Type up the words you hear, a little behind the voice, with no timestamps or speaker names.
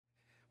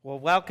Well,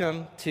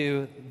 welcome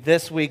to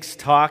this week's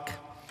talk,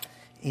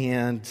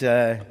 and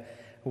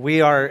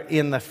we are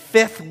in the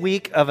fifth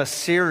week of a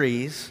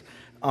series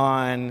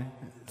on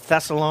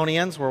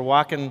Thessalonians. We're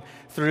walking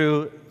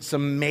through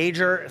some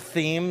major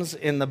themes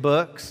in the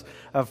books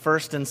of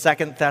 1st and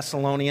 2nd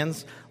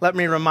Thessalonians. Let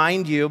me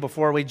remind you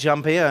before we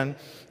jump in,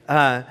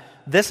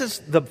 this is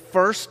the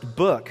first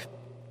book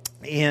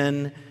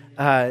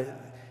that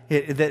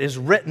is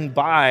written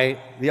by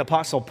the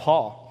Apostle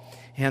Paul.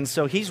 And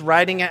so he's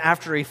writing it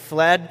after he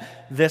fled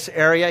this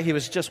area. He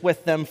was just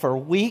with them for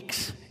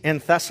weeks in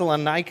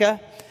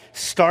Thessalonica,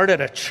 started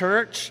a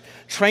church,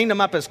 trained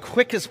them up as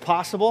quick as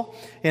possible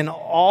in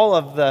all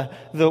of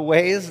the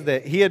ways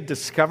that he had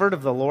discovered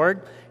of the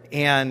Lord.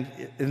 And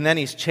then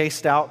he's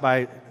chased out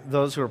by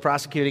those who are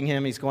prosecuting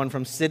him. He's going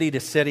from city to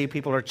city.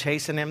 People are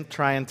chasing him,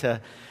 trying to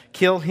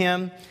kill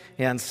him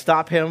and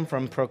stop him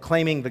from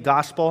proclaiming the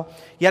gospel.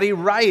 Yet he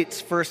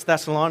writes 1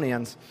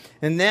 Thessalonians.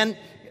 And then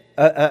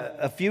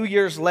a few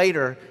years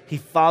later, he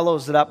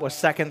follows it up with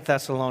 2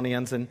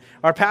 Thessalonians. And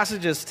our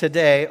passages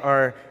today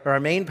our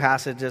main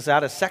passages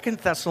out of 2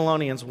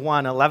 Thessalonians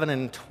 1, 11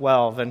 and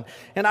 12.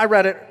 And I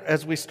read it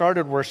as we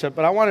started worship,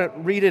 but I want to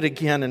read it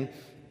again.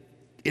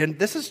 And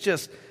this is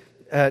just,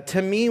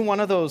 to me, one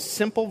of those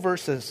simple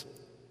verses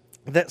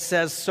that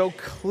says so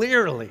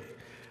clearly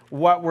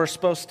what we're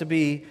supposed to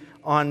be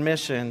on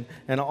mission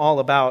and all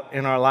about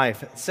in our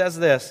life. It says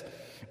this: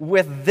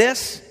 "With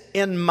this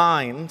in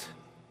mind,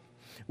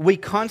 we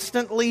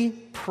constantly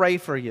pray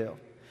for you,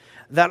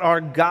 that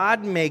our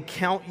God may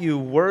count you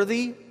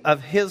worthy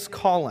of His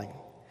calling,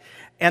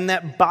 and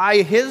that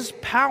by His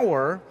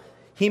power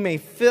He may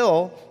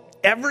fill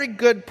every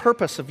good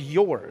purpose of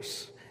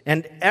yours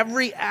and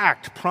every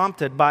act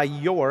prompted by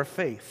your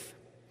faith.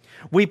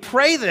 We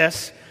pray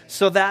this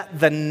so that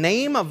the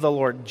name of the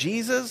Lord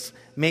Jesus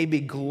may be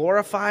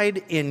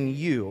glorified in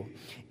you,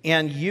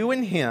 and you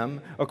in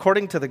Him,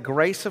 according to the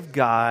grace of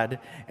God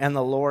and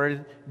the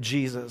Lord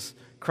Jesus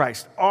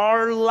Christ."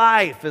 Our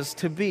life is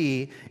to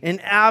be an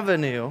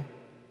avenue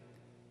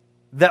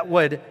that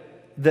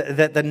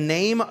the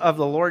name of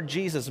the Lord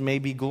Jesus may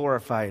be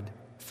glorified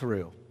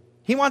through.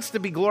 He wants to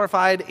be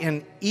glorified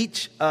in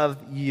each of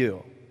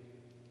you,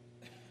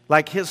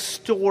 like His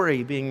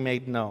story being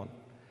made known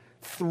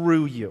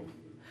through you.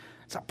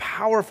 It's a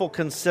powerful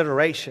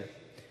consideration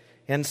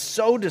and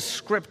so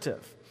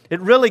descriptive. It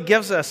really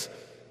gives us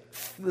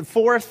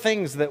four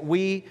things that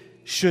we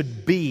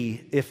should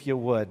be, if you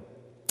would.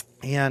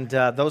 And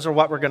those are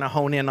what we're going to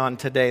hone in on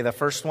today. The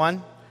first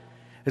one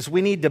is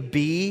we need to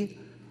be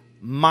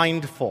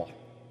mindful.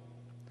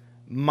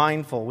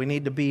 Mindful. We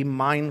need to be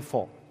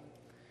mindful.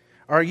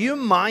 Are you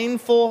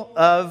mindful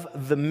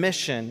of the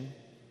mission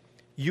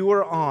you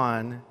are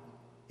on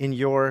in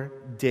your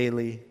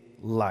daily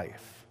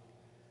life?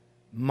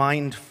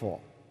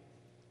 Mindful.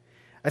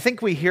 I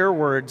think we hear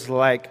words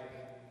like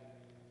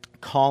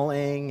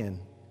calling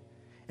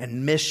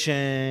and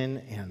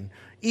mission and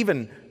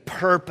even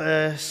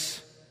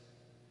purpose.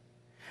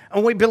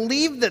 And we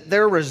believe that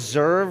they're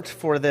reserved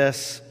for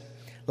this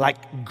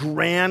like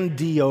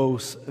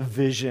grandiose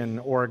vision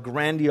or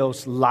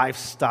grandiose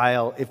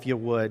lifestyle, if you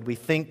would. We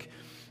think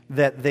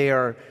that they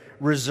are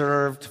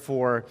reserved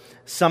for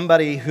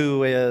somebody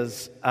who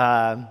is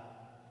going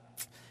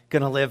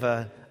to live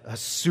a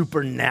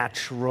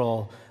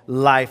supernatural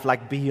life,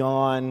 like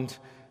beyond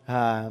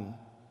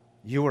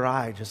you or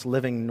I, just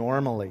living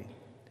normally.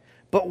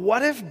 But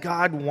what if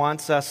God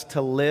wants us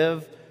to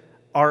live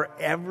our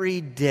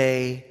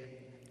everyday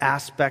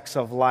aspects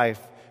of life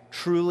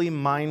truly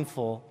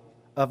mindful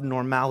of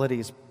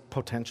normality's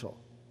potential?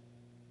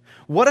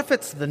 What if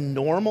it's the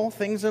normal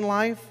things in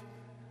life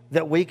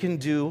that we can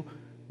do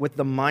with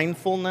the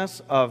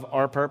mindfulness of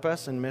our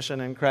purpose and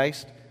mission in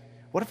Christ?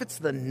 What if it's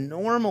the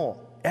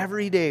normal,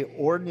 everyday,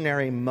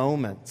 ordinary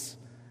moments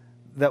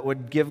that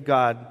would give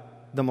God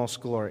the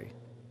most glory?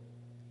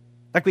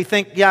 Like we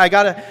think, I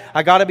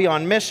gotta be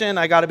on mission,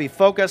 I gotta be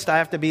focused, I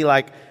have to be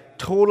like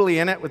totally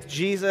in it with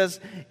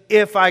Jesus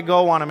if I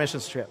go on a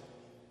missions trip.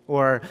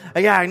 Or,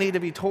 I need to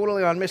be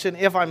totally on mission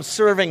if I'm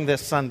serving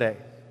this Sunday.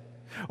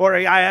 Or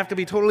I have to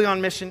be totally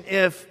on mission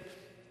if,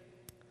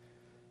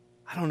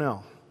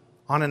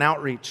 on an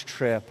outreach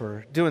trip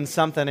or doing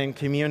something in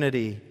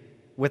community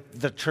with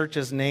the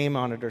church's name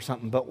on it or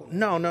something. But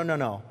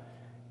no.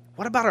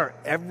 What about our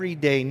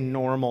everyday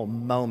normal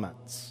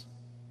moments?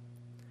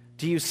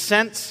 Do you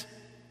sense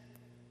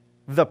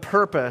the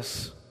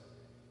purpose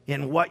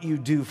in what you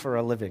do for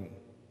a living?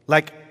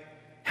 Like,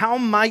 how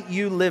might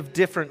you live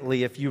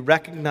differently if you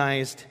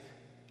recognized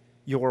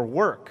your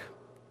work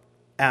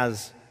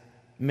as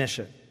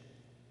mission?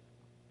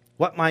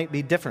 What might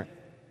be different?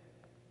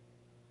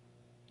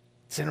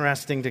 It's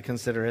interesting to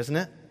consider, isn't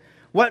it?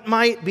 What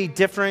might be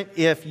different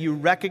if you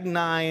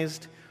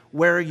recognized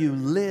where you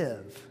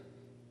live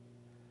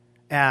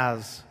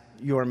as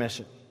your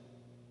mission?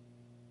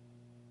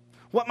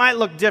 What might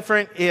look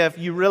different if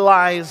you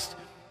realized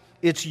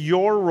it's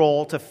your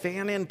role to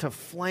fan into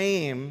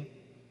flame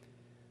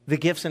the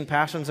gifts and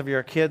passions of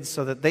your kids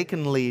so that they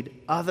can lead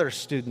other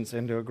students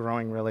into a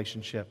growing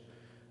relationship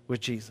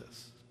with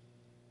Jesus?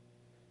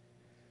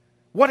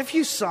 What if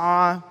you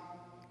saw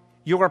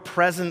your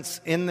presence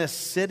in this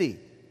city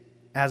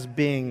as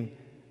being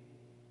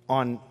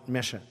on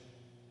mission?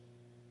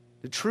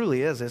 It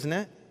truly is, isn't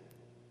it?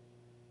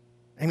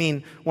 I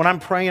mean, when I'm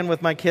praying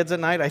with my kids at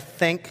night, I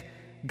thank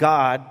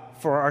God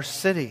for our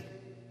city.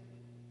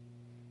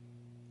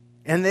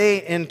 And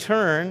they, in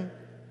turn,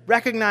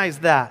 recognize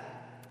that.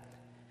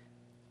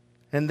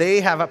 And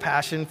they have a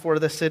passion for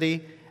the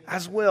city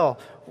as well.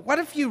 What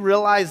if you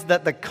realize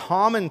that the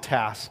common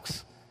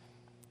tasks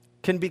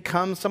can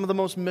become some of the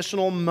most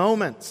missional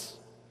moments?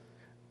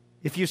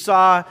 If you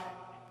saw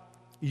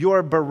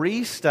your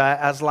barista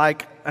as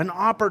like an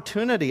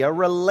opportunity, a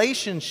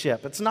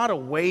relationship. It's not a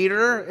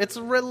waiter, it's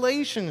a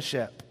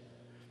relationship.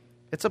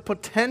 It's a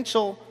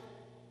potential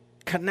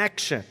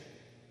connection.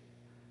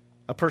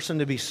 A person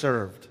to be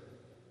served,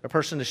 a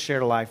person to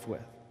share life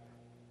with.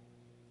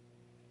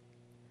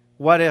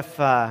 What if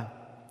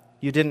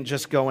you didn't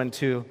just go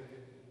into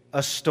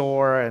a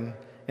store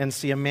and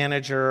see a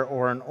manager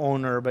or an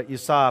owner, but you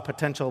saw a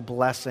potential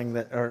blessing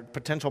or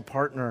potential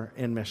partner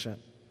in mission?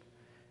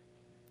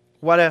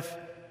 What if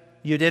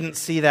you didn't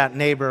see that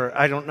neighbor?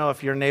 I don't know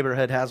if your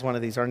neighborhood has one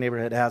of these. Our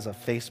neighborhood has a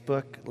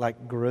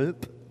Facebook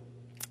group.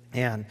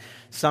 And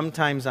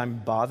sometimes I'm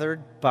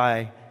bothered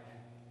by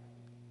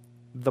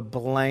the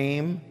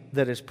blame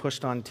that is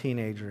pushed on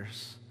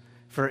teenagers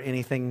for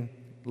anything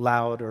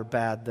loud or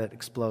bad that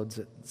explodes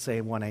at,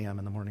 say, 1 a.m.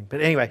 in the morning. But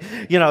anyway,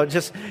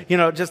 just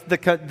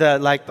the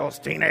like those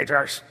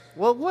teenagers.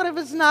 Well, what if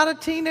it's not a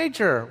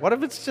teenager? What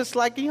if it's just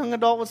like a young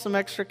adult with some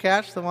extra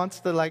cash that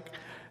wants to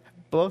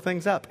blow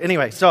things up?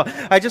 Anyway, so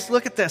I just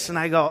look at this and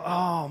I go,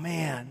 oh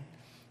man,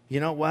 you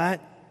know what?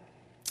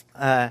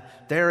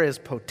 There is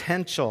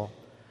potential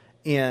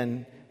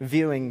in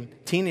viewing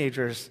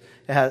teenagers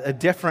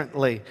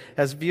differently,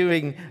 as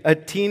viewing a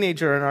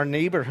teenager in our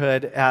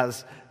neighborhood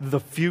as the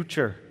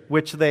future,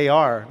 which they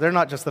are. They're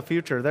not just the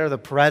future, they're the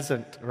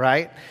present,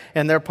 right?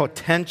 And their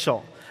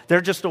potential.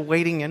 They're just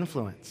awaiting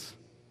influence.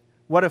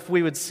 What if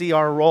we would see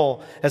our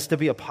role as to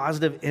be a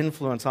positive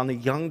influence on the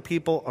young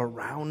people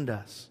around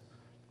us?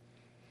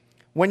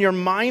 When you're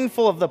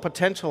mindful of the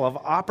potential of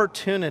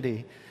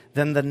opportunity,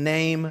 then the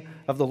name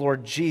of the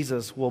Lord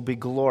Jesus will be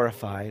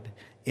glorified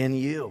in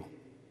you.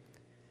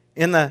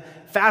 In the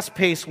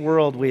fast-paced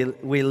world we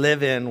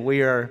live in,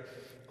 we are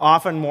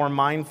often more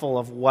mindful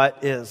of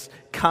what is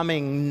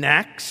coming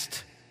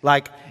next.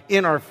 Like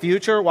in our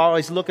future, we're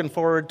always looking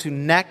forward to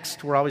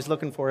next. We're always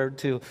looking forward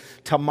to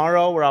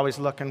tomorrow. We're always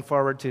looking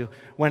forward to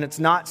when it's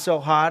not so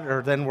hot,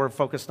 or then we're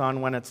focused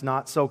on when it's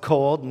not so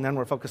cold, and then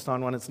we're focused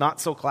on when it's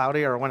not so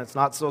cloudy or when it's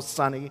not so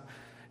sunny.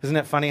 Isn't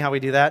it funny how we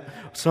do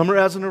that? Summer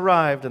hasn't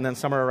arrived, and then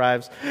summer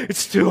arrives.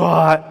 It's too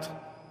hot.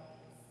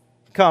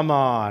 Come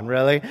on,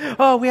 really?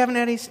 Oh, we haven't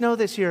had any snow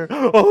this year.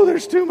 Oh,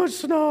 there's too much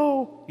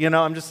snow.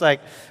 I'm just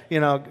like,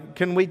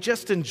 can we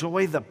just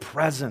enjoy the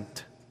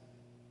present?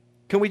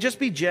 Can we just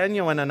be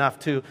genuine enough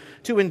to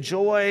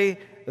enjoy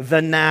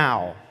the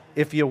now,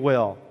 if you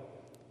will?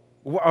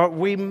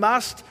 We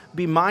must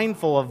be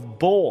mindful of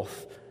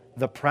both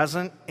the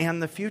present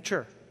and the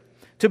future.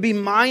 To be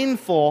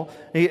mindful,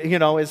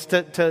 is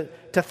to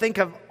think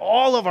of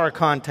all of our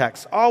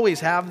contexts, always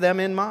have them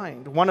in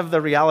mind. One of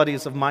the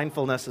realities of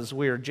mindfulness is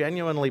we are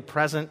genuinely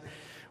present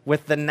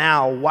with the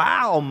now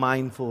while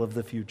mindful of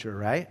the future,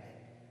 right?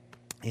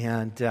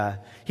 And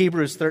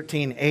Hebrews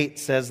 13:8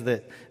 says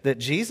that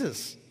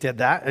Jesus did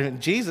that.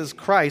 And Jesus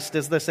Christ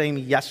is the same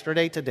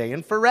yesterday, today,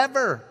 and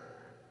forever.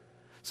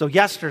 So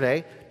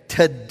yesterday,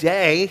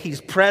 today, He's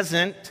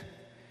present,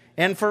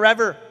 and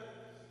forever.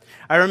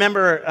 I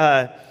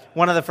remember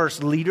one of the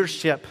first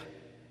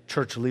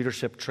church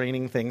leadership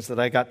training things that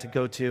I got to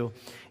go to,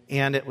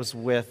 and it was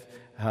with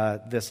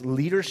this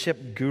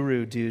leadership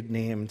guru dude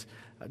named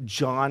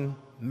John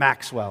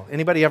Maxwell.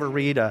 Anybody ever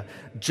read a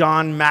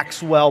John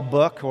Maxwell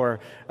book or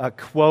a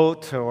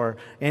quote or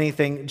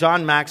anything?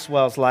 John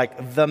Maxwell's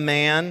like the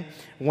man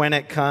when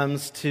it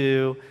comes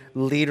to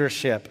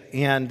leadership,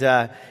 and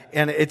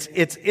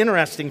it's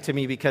interesting to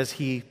me because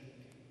he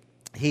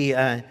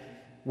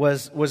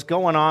was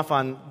going off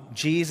on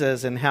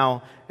Jesus and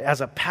how,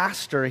 as a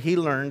pastor, he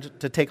learned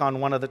to take on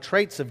one of the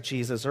traits of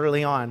Jesus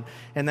early on,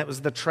 and that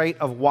was the trait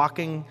of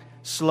walking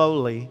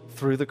slowly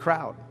through the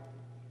crowd.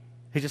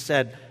 He just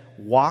said,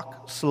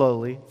 walk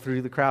slowly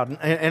through the crowd.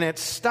 And it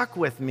stuck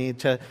with me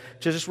to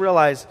just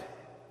realize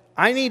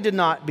I need to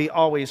not be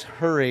always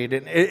hurried.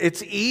 And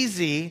it's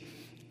easy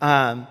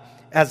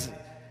as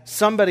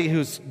somebody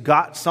who's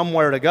got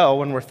somewhere to go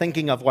when we're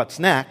thinking of what's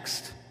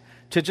next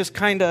to just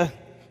kind of,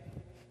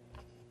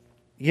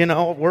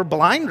 we're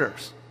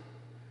blinders.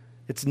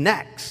 It's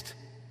next.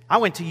 I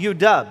went to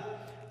UW.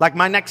 Like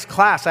my next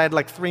class, I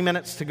had 3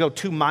 minutes to go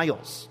 2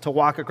 miles to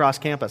walk across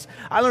campus.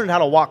 I learned how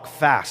to walk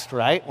fast,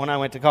 right, when I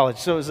went to college.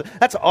 So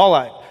that's all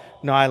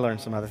I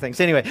learned some other things.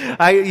 Anyway,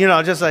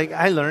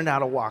 I learned how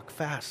to walk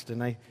fast.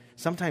 And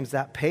sometimes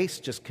that pace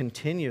just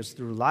continues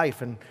through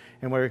life and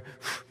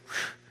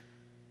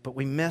but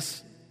we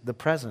miss the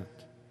present.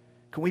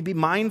 Can we be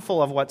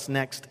mindful of what's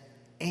next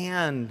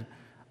and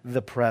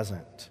the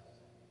present?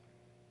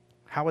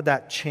 How would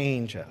that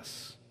change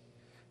us?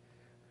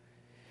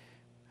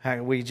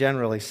 We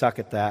generally suck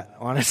at that.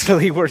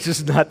 Honestly, we're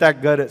just not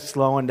that good at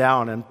slowing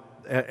down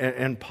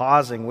and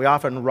pausing. We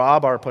often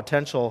rob our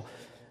potential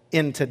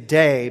in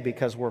today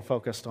because we're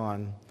focused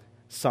on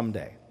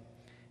someday.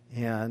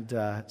 And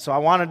so I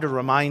wanted to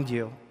remind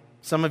you,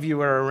 some of you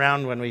were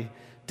around when we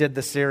did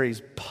the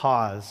series,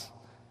 Pause.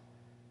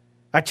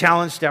 I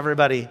challenged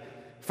everybody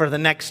for the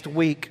next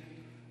week,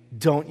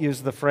 don't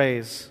use the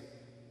phrase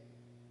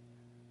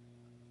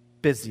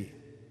busy.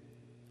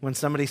 When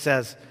somebody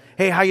says,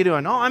 hey, how you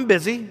doing? Oh, I'm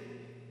busy,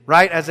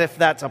 right? As if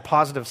that's a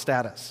positive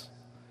status.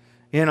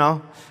 In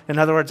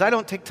other words, I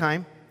don't take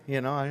time.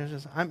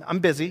 I'm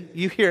busy.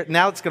 You hear it.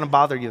 Now it's going to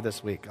bother you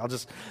this week. I'll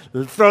just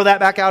throw that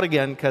back out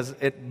again because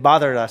it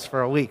bothered us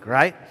for a week,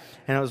 right?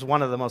 And it was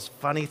one of the most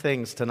funny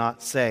things to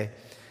not say,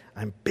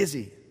 I'm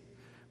busy.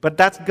 But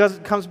that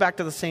comes back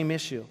to the same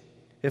issue.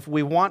 If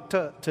we want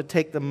to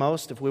take the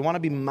most, if we want to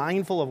be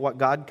mindful of what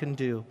God can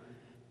do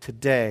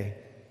today,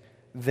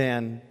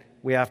 then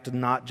we have to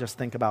not just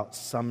think about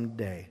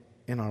someday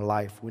in our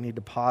life. We need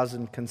to pause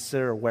and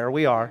consider where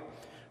we are,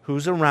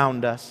 who's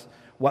around us,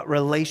 what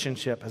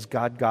relationship has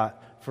God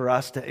got for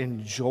us to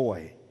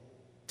enjoy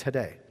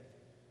today.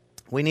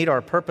 We need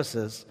our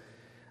purposes,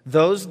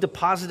 those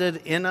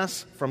deposited in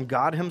us from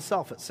God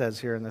Himself, it says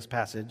here in this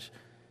passage,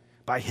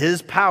 by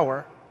His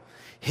power,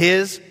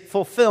 His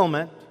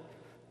fulfillment,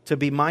 to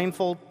be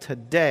mindful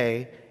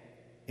today,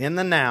 in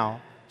the now,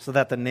 so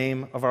that the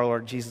name of our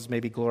Lord Jesus may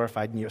be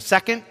glorified in you.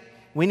 Second,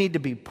 we need to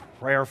be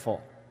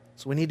prayerful.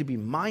 So we need to be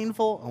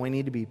mindful and we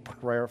need to be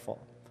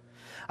prayerful.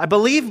 I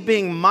believe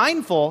being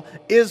mindful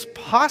is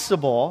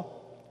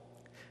possible,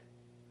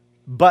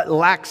 but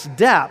lacks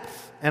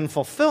depth and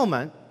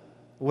fulfillment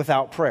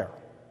without prayer.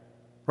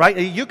 Right?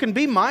 You can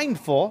be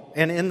mindful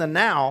and in the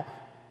now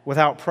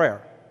without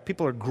prayer.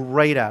 People are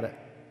great at it.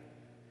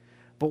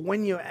 But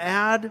when you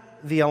add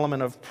the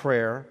element of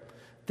prayer,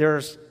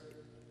 there's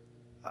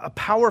a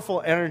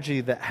powerful energy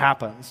that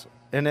happens,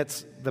 and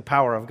it's the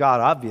power of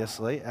God,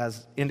 obviously,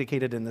 as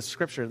indicated in the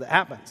scripture that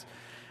happens.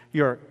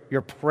 You're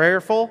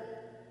prayerful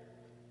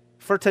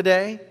for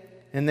today,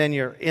 and then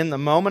you're in the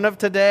moment of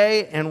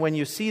today, and when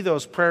you see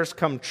those prayers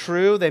come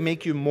true, they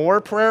make you more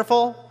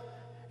prayerful,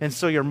 and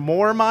so you're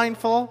more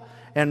mindful,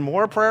 and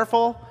more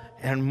prayerful,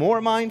 and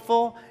more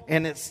mindful,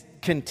 and it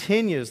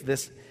continues,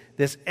 this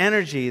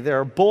energy. There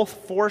are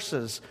both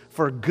forces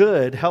for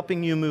good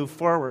helping you move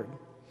forward.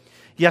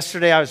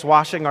 Yesterday, I was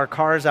washing our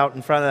cars out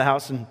in front of the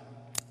house, and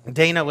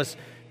Dana was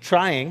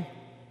trying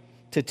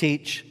to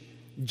teach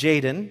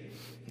Jaden,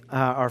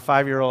 our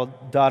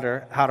 5-year-old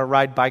daughter, how to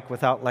ride bike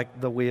without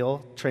the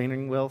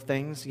training wheel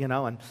things,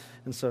 and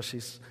so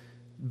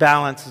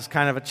balance is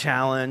kind of a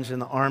challenge,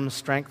 and the arm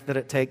strength that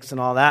it takes and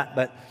all that.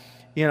 But,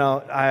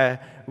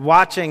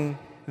 watching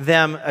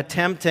them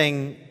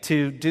attempting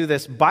to do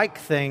this bike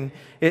thing,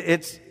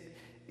 it's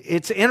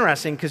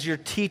interesting because you're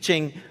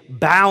teaching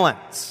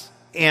balance.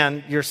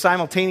 And you're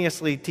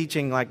simultaneously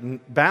teaching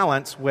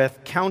balance with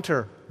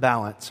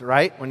counterbalance,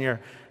 right? When you're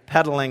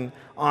pedaling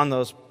on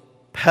those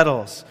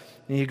pedals.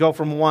 And you go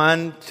from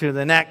one to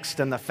the next,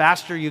 and the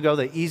faster you go,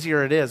 the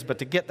easier it is. But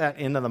to get that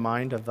into the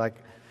mind of the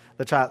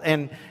child.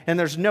 And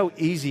there's no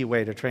easy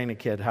way to train a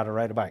kid how to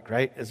ride a bike,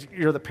 right?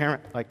 You're the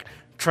parent,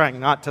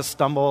 trying not to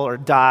stumble or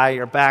die,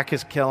 your back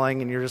is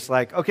killing, and you're just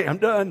okay, I'm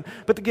done.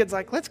 But the kid's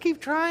let's keep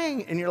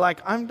trying. And you're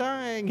I'm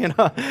dying,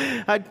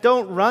 I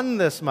don't run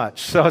this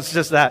much. So it's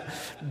just that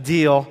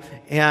deal.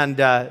 And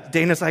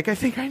Dana's I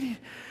think I need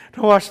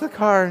to wash the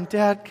car, and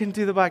Dad can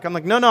do the bike. I'm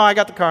no, I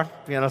got the car.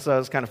 So it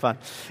was kind of fun.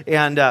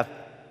 And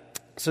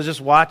so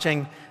just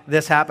watching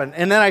this happen.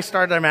 And then I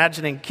started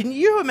imagining, can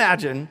you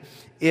imagine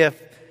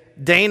if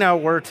Dana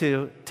were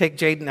to take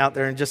Jaden out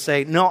there and just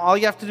say, no, all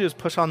you have to do is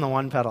push on the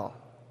one pedal.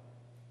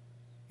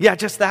 Yeah,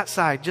 just that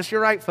side, just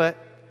your right foot,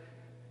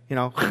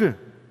 and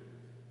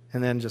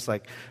then just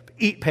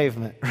eat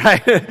pavement,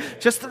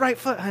 right? Just the right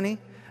foot, honey.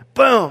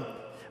 Boom.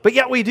 But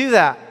yet we do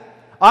that.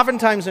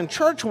 Oftentimes in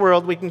church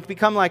world, we can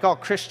become all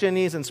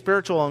Christianese and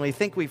spiritual, and we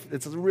think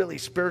it's really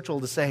spiritual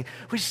to say,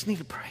 we just need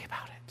to pray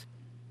about it,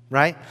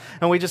 right?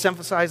 And we just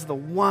emphasize the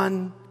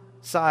one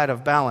side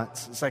of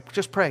balance. It's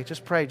just pray,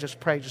 just pray, just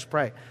pray, just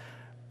pray.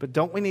 But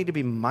don't we need to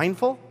be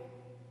mindful?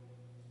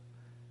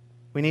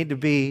 We need to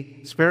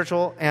be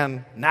spiritual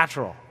and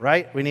natural,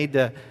 right?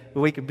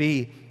 We could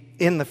be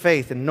in the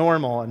faith and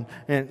normal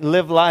and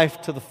live life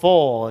to the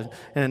full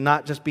and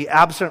not just be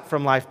absent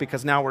from life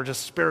because now we're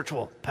just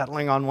spiritual,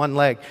 pedaling on one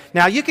leg.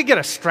 Now, you could get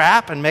a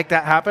strap and make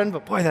that happen,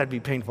 but boy, that'd be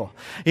painful,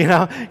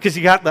 because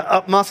you got the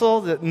up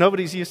muscle that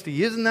nobody's used to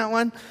using that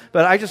one.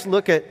 But I just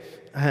look at,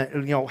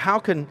 how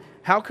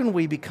can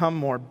we become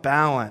more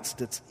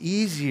balanced? It's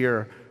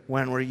easier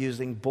when we're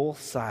using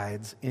both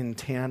sides in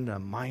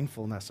tandem,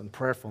 mindfulness and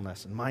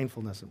prayerfulness, and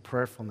mindfulness and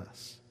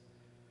prayerfulness.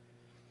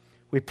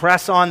 We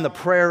press on the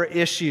prayer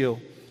issue,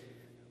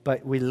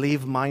 but we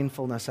leave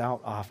mindfulness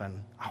out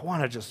often. I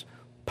want to just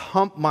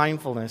pump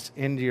mindfulness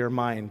into your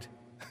mind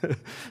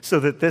so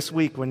that this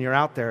week when you're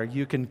out there,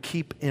 you can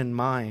keep in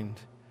mind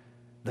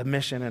the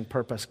mission and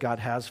purpose God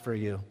has for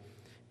you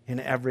in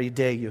every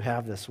day you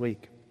have this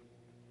week.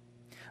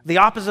 The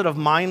opposite of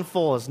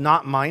mindful is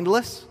not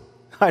mindless,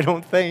 I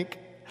don't think.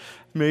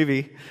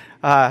 Maybe.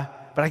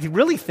 But I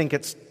really think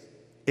it's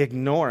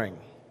ignoring.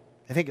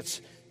 I think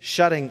it's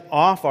shutting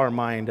off our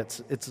mind.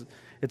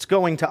 It's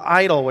going to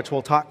idle, which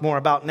we'll talk more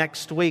about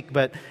next week.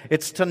 But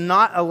it's to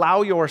not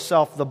allow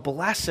yourself the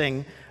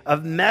blessing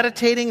of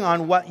meditating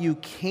on what you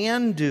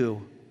can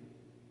do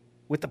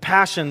with the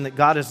passion that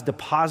God is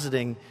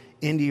depositing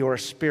into your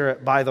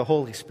spirit by the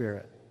Holy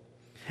Spirit.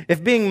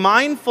 If being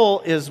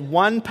mindful is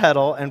one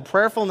pedal and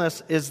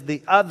prayerfulness is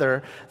the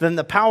other, then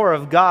the power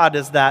of God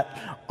is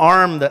that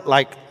arm that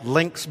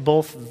links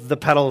both the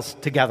pedals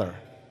together,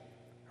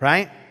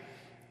 right?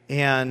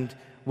 And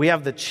we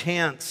have the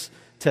chance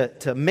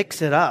to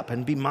mix it up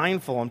and be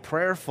mindful and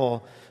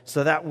prayerful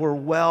so that we're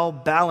well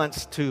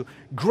balanced to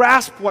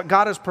grasp what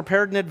God has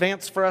prepared in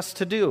advance for us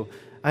to do.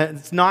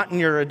 It's not in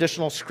your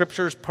additional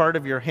scriptures part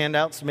of your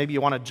handouts. Maybe you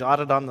want to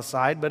jot it on the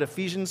side, but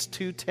Ephesians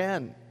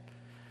 2:10.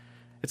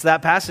 It's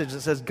that passage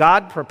that says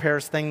God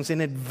prepares things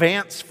in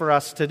advance for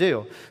us to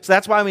do. So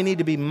that's why we need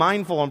to be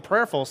mindful and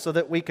prayerful so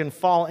that we can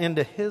fall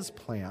into His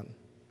plan.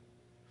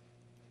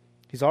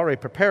 He's already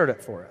prepared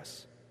it for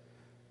us.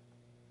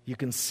 You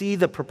can see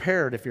the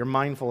prepared if you're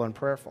mindful and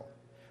prayerful.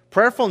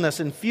 Prayerfulness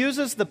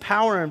infuses the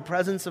power and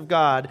presence of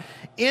God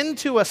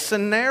into a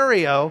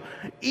scenario,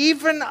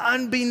 even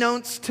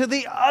unbeknownst to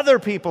the other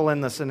people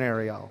in the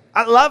scenario.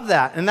 I love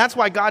that. And that's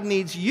why God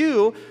needs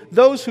you,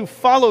 those who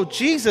follow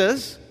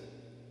Jesus,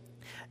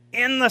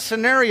 in the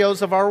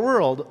scenarios of our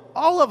world.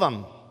 All of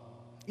them.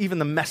 Even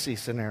the messy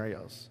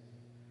scenarios.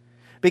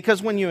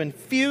 Because when you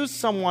infuse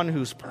someone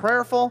who's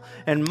prayerful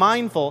and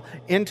mindful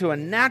into a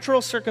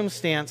natural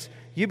circumstance,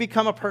 you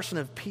become a person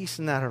of peace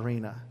in that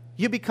arena.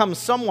 You become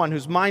someone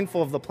who's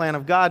mindful of the plan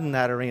of God in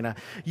that arena.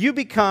 You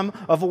become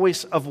a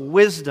voice of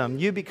wisdom.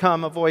 You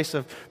become a voice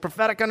of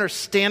prophetic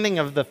understanding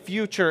of the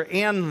future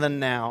and the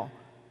now.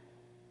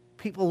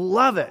 People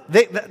love it.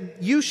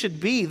 You should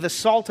be the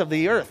salt of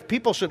the earth.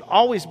 People should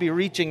always be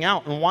reaching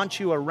out and want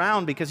you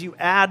around because you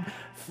add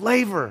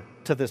flavor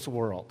to this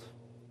world.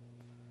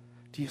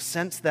 Do you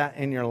sense that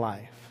in your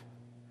life?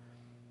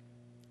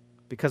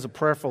 Because of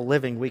prayerful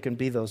living, we can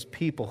be those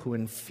people who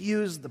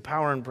infuse the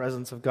power and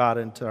presence of God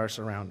into our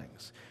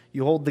surroundings.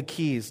 You hold the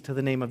keys to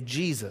the name of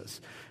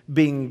Jesus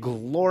being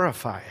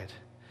glorified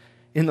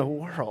in the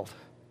world.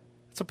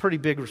 It's a pretty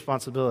big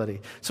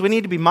responsibility. So we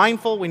need to be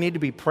mindful, we need to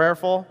be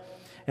prayerful,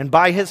 and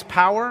by His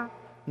power,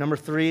 number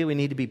 3, we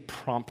need to be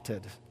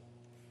prompted.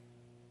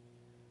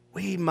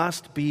 We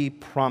must be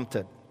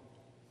prompted.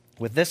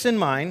 With this in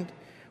mind,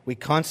 we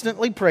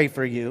constantly pray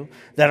for you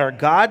that our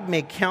God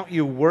may count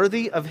you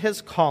worthy of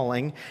His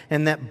calling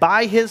and that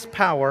by His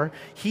power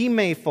He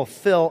may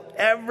fulfill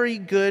every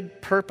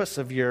good purpose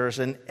of yours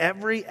and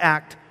every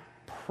act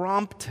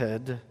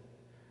prompted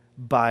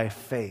by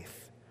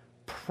faith.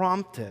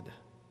 Prompted.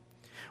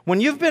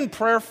 When you've been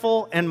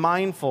prayerful and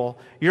mindful,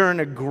 you're in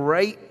a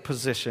great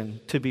position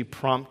to be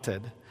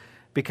prompted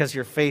because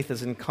your faith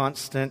is in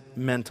constant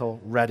mental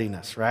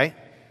readiness, right?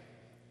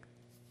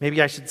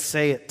 Maybe I should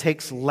say it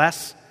takes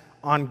less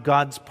on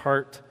God's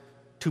part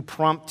to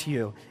prompt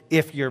you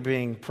if you're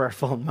being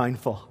prayerful and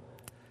mindful.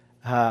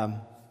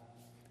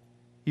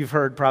 You've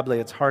heard probably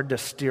it's hard to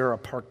steer a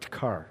parked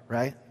car,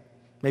 right?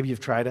 Maybe you've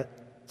tried it.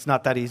 It's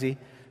not that easy.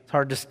 It's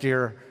hard to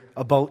steer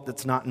a boat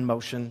that's not in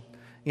motion.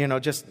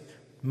 Just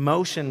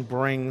motion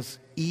brings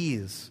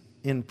ease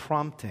in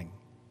prompting,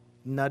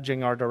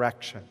 nudging our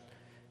direction,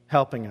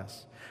 helping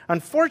us.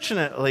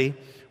 Unfortunately,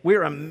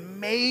 we're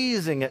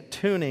amazing at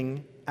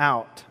tuning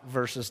out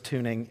versus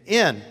tuning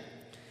in.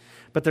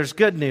 But there's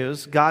good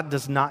news. God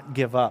does not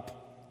give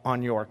up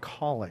on your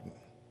calling.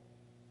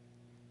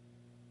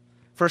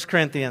 1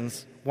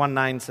 Corinthians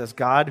 1:9 says,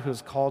 God, who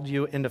has called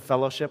you into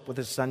fellowship with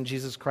His Son,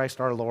 Jesus Christ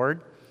our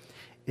Lord,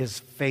 is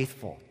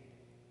faithful.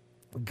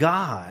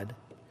 God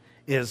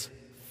is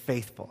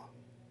faithful.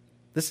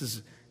 This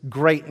is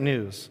great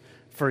news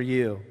for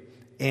you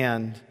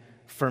and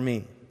for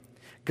me.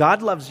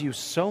 God loves you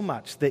so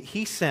much that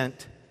He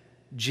sent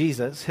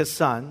Jesus, His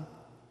Son,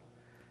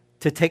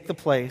 to take the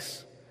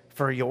place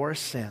for your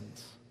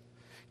sins.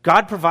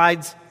 God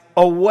provides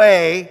a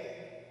way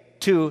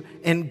to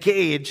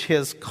engage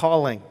His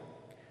calling.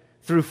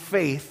 Through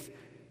faith,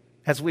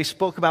 as we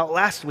spoke about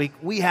last week,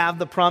 we have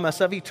the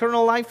promise of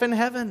eternal life in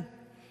heaven.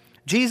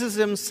 Jesus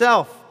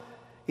Himself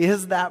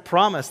is that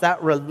promise,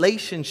 that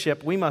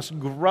relationship we must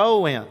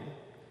grow in.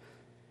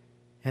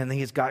 And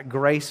He's got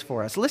grace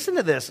for us. Listen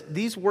to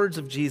these words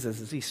of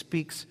Jesus as He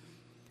speaks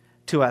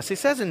to us. He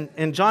says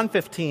in John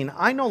 15,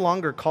 I no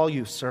longer call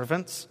you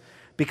servants,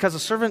 because a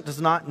servant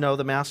does not know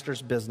the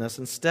master's business.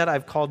 Instead,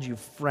 I've called you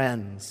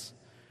friends.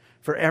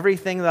 For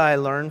everything that I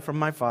learned from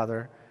my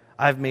Father,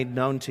 I've made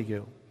known to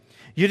you.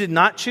 You did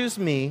not choose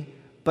me,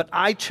 but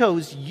I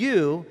chose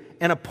you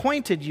and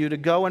appointed you to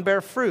go and bear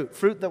fruit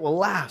that will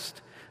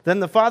last. Then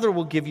the Father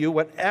will give you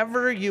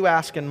whatever you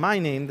ask in my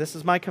name. This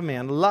is my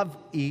command. Love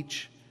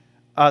each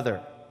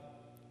other.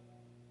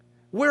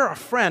 We're a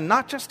friend,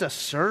 not just a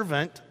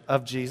servant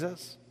of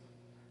Jesus.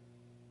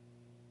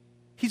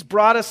 He's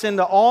brought us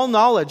into all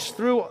knowledge.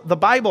 Through the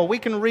Bible, we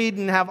can read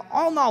and have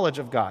all knowledge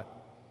of God.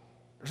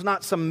 There's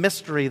not some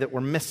mystery that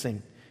we're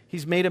missing.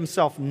 He's made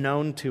himself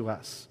known to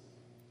us.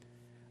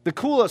 The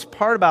coolest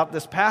part about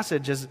this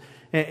passage is,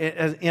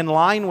 in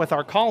line with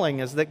our calling,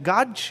 is that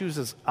God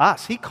chooses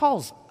us. He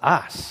calls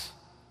us.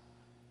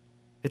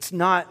 It's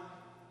not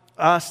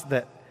us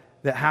that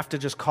have to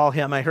just call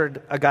him. I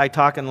heard a guy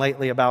talking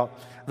lately about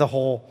the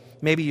whole,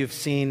 maybe you've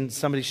seen,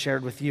 somebody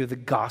shared with you the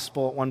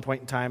gospel at one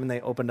point in time, and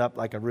they opened up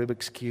like a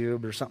Rubik's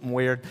Cube or something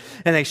weird,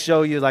 and they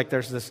show you like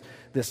there's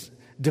this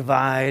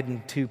divide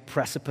and two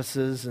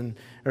precipices,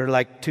 or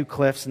like two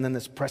cliffs, and then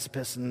this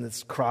precipice and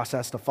this cross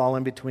has to fall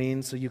in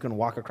between so you can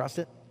walk across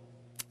it.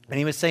 And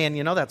he was saying,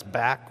 that's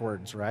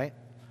backwards, right?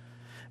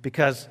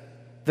 Because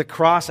the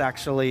cross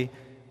actually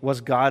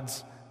was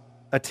God's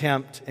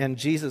attempt, and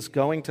Jesus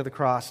going to the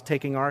cross,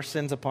 taking our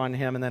sins upon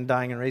him, and then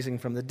dying and raising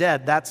from the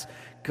dead. That's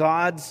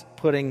God's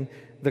putting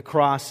the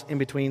cross in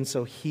between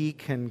so he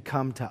can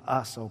come to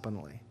us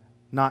openly,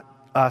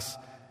 not us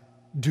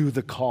do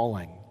the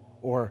calling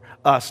or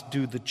us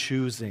do the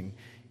choosing.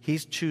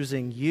 He's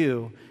choosing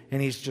you,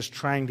 and he's just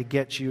trying to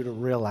get you to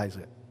realize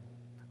it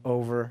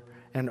over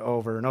and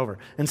over and over.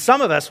 And some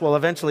of us will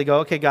eventually go,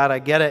 okay, God, I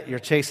get it. You're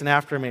chasing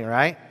after me,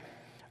 right?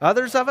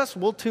 Others of us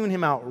will tune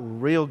him out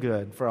real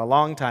good for a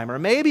long time. Or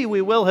maybe we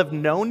will have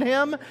known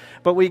him,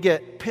 but we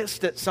get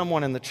pissed at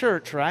someone in the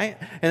church, right?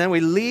 And then we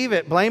leave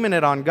it, blaming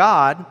it on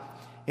God,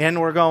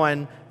 and we're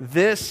going,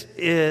 this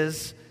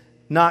is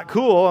not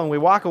cool, and we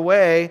walk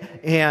away,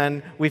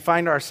 and we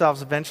find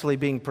ourselves eventually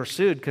being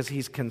pursued because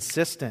he's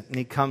consistent, and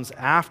he comes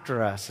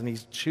after us, and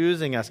he's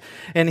choosing us.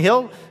 And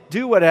he'll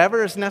do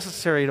whatever is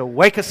necessary to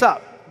wake us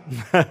up,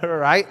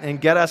 right? And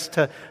get us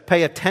to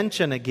pay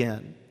attention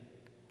again.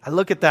 I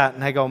look at that,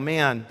 and I go,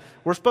 man,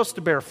 we're supposed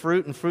to bear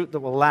fruit, and fruit that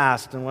will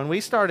last. And when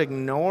we start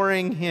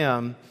ignoring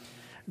him,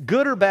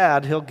 good or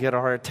bad, he'll get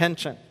our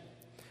attention.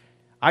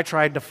 I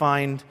tried to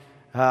find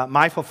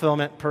my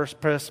fulfillment,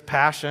 purpose,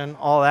 passion,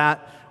 all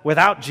that,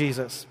 without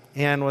Jesus,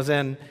 and was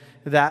in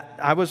that.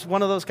 I was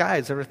one of those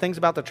guys. There were things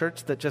about the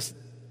church that just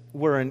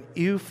were an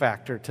ew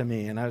factor to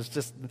me, and I was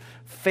just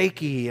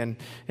fakey, and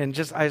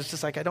I was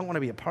just like, I don't want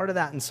to be a part of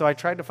that. And so I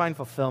tried to find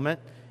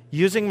fulfillment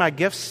using my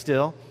gifts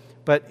still,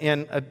 but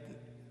in a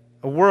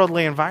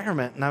worldly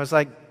environment. And I was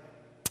like,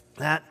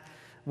 that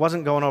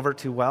wasn't going over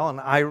too well,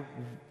 and I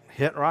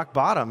hit rock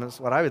bottom,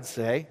 is what I would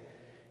say.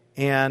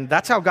 And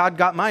that's how God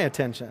got my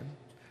attention.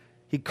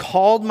 He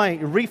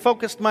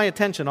refocused my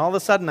attention. All of a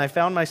sudden, I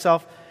found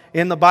myself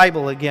in the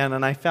Bible again,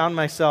 and I found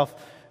myself,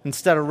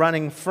 instead of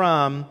running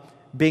from,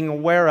 being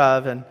aware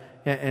of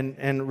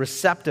and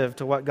receptive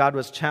to what God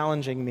was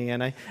challenging me.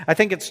 And I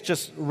think it's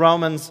just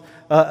Romans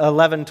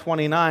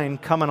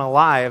 11:29 coming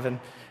alive. And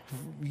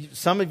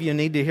some of you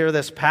need to hear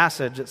this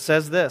passage. It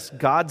says this: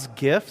 God's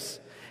gifts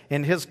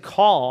and his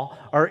call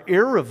are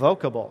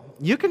irrevocable.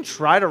 You can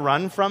try to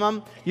run from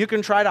them. You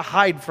can try to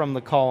hide from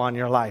the call on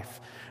your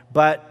life.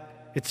 But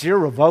it's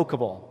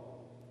irrevocable.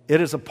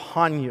 It is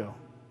upon you.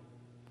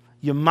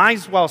 You might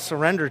as well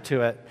surrender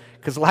to it,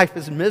 because life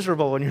is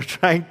miserable when you're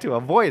trying to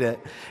avoid it.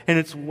 And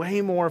it's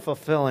way more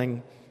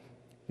fulfilling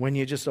when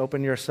you just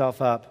open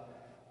yourself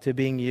up to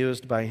being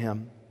used by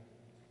him.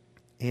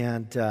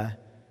 And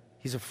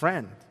he's a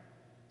friend.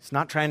 He's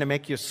not trying to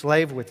make you a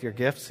slave with your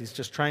gifts. He's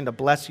just trying to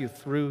bless you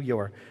through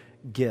your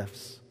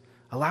gifts.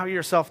 Allow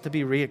yourself to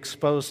be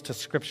re-exposed to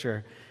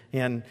Scripture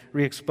and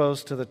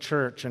re-exposed to the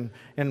church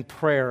and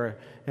prayer.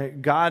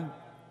 God,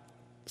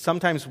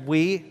 sometimes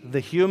we, the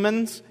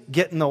humans,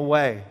 get in the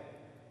way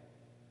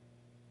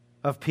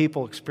of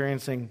people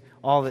experiencing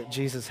all that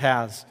Jesus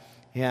has.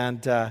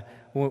 And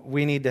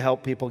we need to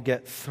help people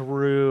get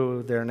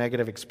through their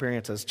negative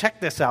experiences.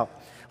 Check this out.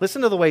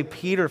 Listen to the way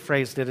Peter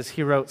phrased it as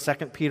he wrote 2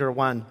 Peter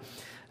 1,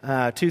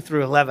 2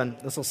 through 11.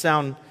 This will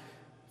sound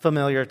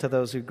familiar to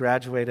those who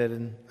graduated,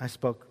 and I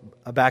spoke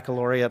a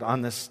baccalaureate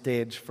on this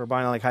stage for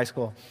Barnum Lake High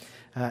School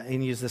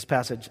and used this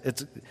passage.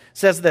 It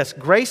says this: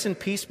 Grace and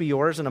peace be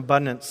yours in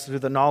abundance through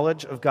the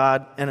knowledge of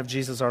God and of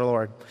Jesus our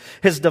Lord.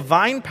 His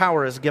divine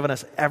power has given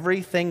us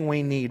everything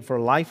we need for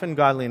life and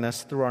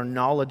godliness through our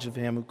knowledge of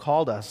him who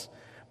called us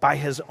by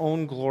his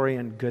own glory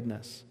and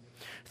goodness.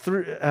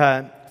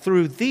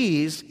 Through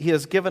these, he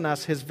has given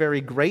us his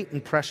very great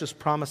and precious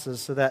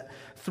promises, so that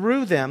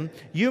through them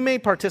you may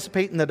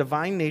participate in the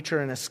divine nature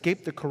and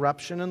escape the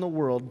corruption in the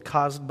world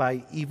caused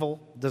by evil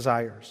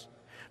desires.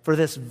 For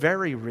this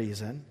very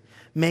reason,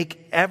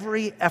 make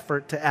every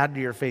effort to add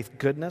to your faith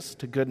goodness,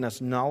 to goodness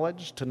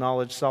knowledge, to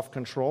knowledge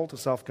self-control, to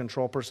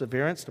self-control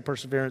perseverance, to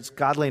perseverance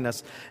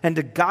godliness, and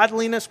to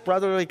godliness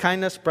brotherly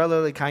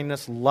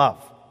kindness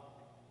love.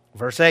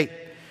 Verse 8.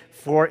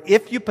 For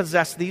if you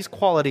possess these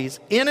qualities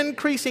in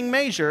increasing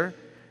measure,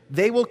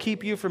 they will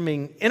keep you from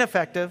being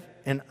ineffective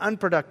and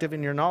unproductive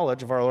in your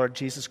knowledge of our Lord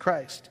Jesus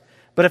Christ.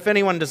 But if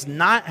anyone does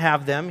not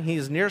have them, he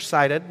is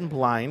nearsighted and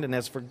blind and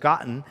has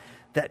forgotten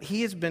that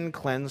he has been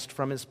cleansed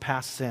from his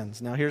past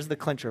sins. Now here's the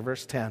clincher,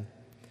 verse 10.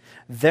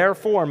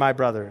 Therefore, my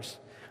brothers,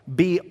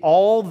 be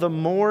all the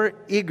more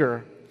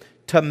eager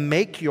to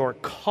make your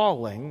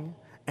calling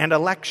and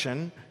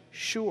election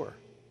sure.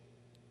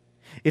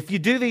 If you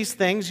do these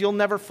things, you'll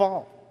never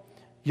fall.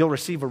 You'll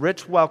receive a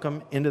rich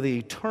welcome into the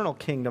eternal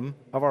kingdom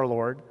of our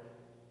Lord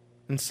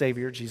and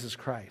Savior, Jesus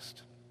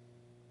Christ.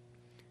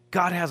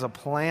 God has a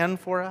plan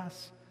for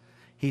us.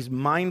 He's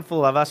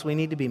mindful of us. We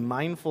need to be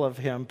mindful of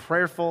Him,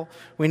 prayerful.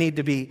 We need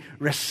to be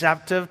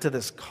receptive to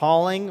this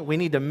calling. We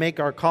need to make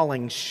our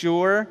calling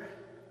sure,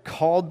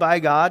 called by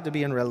God to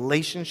be in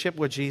relationship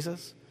with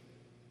Jesus.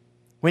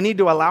 We need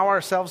to allow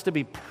ourselves to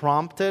be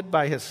prompted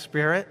by His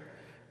Spirit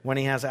when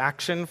He has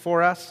action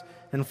for us.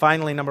 And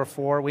finally, number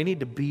 4, we need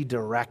to be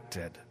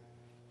directed.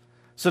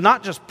 So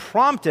not just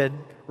prompted,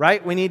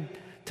 right? We need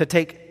to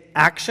take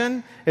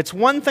action. It's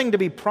one thing to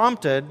be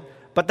prompted,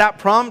 but that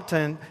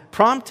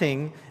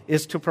prompting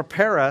is to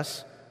prepare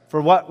us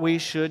for what we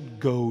should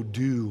go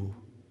do.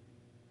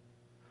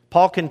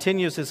 Paul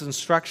continues his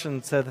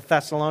instructions to the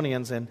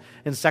Thessalonians in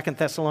 2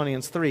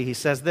 Thessalonians 3. He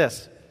says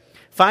this,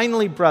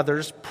 "Finally,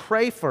 brothers,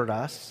 pray for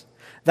us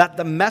that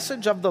the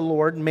message of the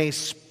Lord may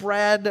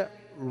spread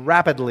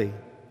rapidly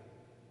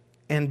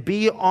and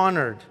be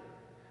honored,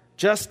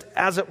 just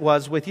as it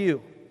was with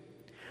you.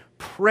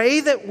 Pray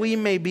that we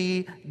may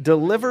be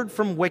delivered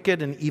from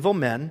wicked and evil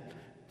men,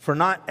 for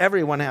not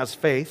everyone has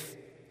faith,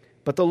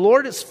 but the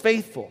Lord is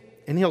faithful,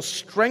 and He'll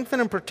strengthen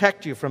and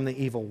protect you from the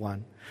evil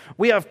one.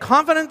 We have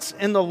confidence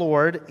in the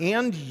Lord,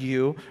 and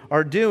you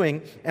are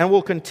doing, and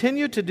will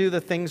continue to do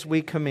the things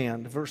we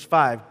command." Verse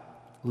 5,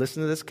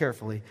 listen to this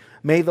carefully.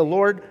 "May the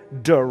Lord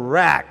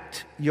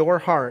direct your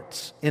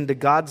hearts into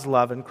God's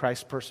love and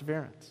Christ's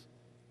perseverance."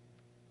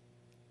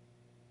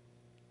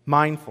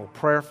 Mindful,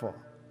 prayerful,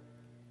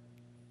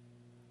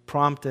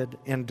 prompted,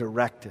 and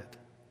directed.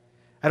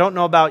 I don't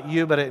know about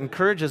you, but it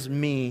encourages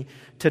me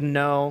to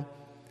know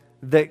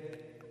that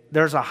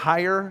there's a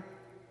higher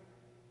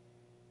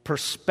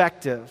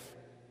perspective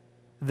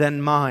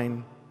than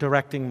mine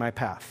directing my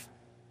path.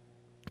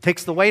 It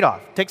takes the weight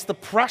off, takes the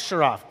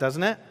pressure off,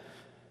 doesn't it?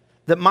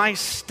 That my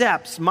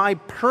steps, my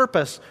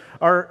purpose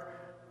are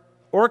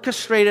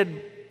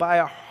orchestrated by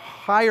a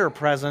higher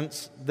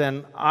presence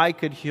than I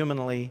could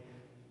humanly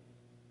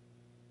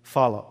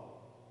follow.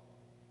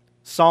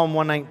 Psalm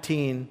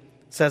 119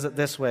 says it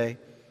this way,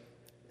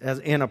 as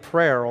in a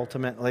prayer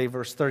ultimately,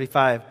 verse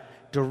 35,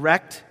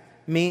 "Direct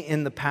me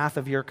in the path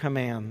of your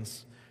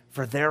commands,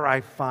 for there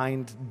I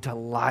find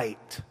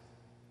delight."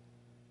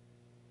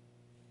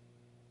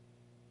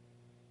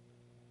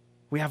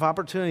 We have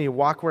opportunity to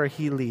walk where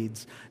He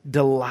leads.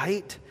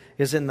 Delight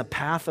is in the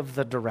path of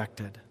the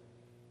directed.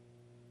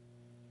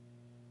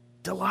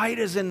 Delight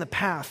is in the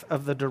path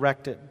of the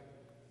directed.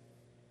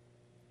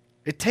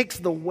 It takes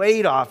the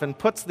weight off and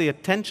puts the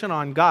attention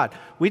on God.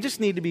 We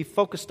just need to be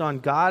focused on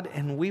God,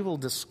 and we will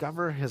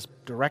discover His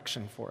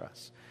direction for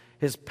us,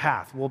 His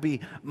path. We'll be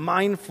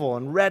mindful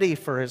and ready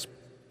for His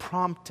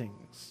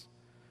promptings.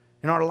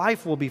 And our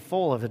life will be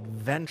full of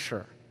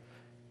adventure.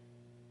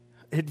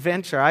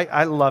 Adventure.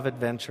 I love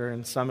adventure,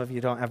 and some of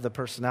you don't have the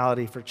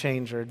personality for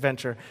change or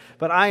adventure,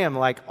 but I am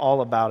like all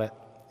about it.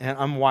 And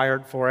I'm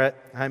wired for it.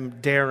 I'm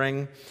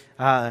daring.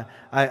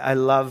 I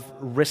love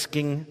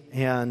risking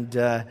and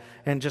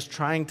just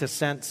trying to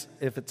sense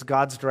if it's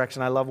God's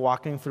direction. I love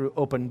walking through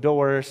open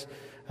doors.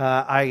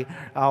 I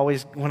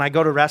always, when I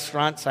go to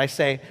restaurants, I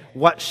say,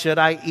 "What should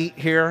I eat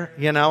here?"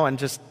 And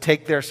just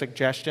take their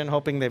suggestion,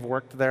 hoping they've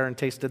worked there and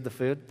tasted the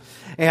food.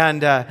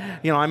 And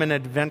I'm an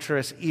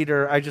adventurous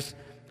eater.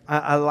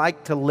 I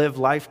like to live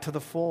life to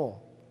the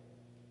full.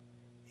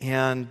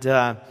 And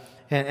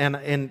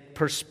in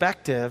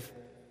perspective.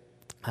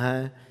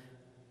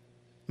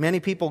 Many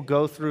people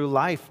go through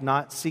life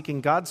not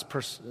seeking God's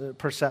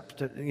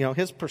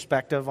His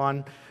perspective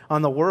on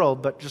the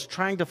world, but just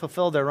trying to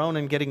fulfill their own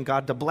and getting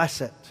God to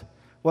bless it.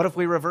 What if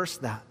we reverse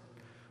that?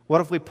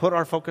 What if we put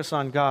our focus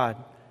on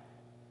God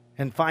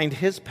and find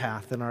His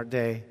path in our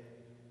day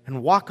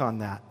and walk on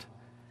that?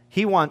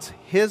 He wants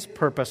His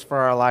purpose for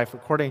our life,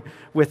 according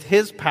with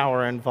His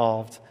power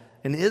involved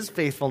and His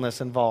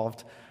faithfulness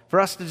involved, for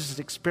us to just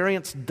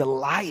experience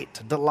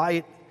delight.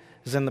 Delight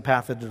is in the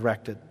path of the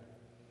directed.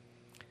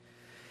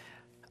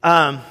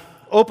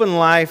 Open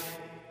Life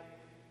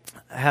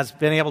has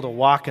been able to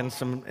walk in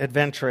some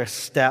adventurous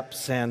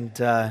steps and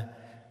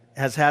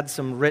has had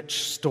some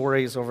rich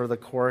stories over the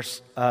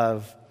course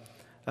of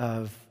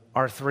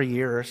our 3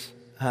 years.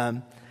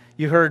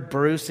 You heard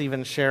Bruce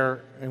even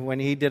share when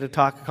he did a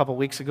talk a couple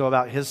weeks ago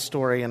about his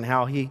story and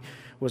how he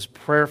was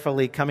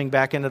prayerfully coming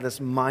back into this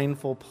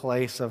mindful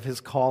place of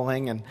his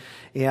calling and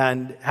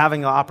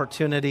having an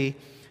opportunity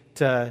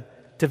to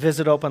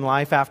visit Open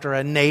Life after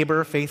a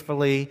neighbor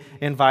faithfully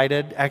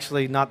invited,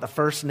 actually not the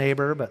first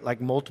neighbor, but like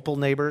multiple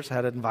neighbors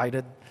had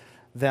invited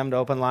them to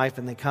Open Life,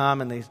 and they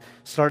come and they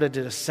started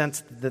to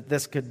sense that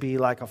this could be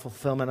like a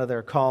fulfillment of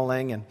their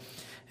calling, and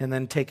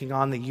then taking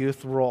on the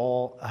youth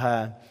role,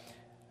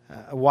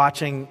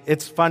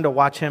 it's fun to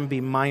watch him be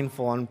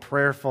mindful and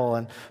prayerful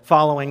and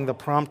following the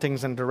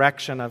promptings and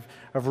direction of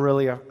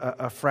really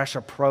a fresh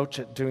approach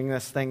at doing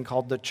this thing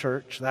called the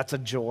church. That's a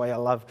joy. I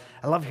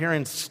love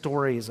hearing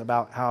stories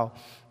about how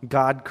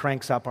God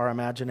cranks up our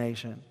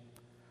imagination.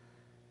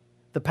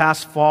 the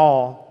past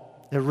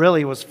fall, it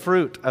really was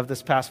fruit of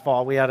this past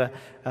fall. We had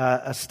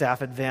a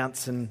staff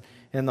advance in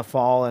the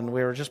fall, and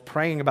we were just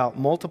praying about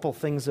multiple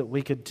things that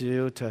we could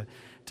do to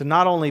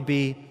not only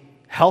be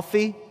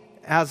healthy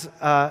as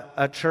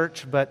a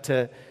church, but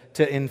to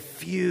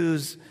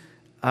infuse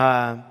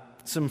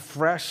some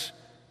fresh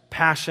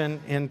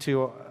passion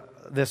into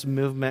this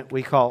movement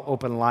we call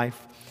Open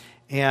Life.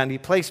 And he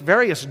placed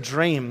various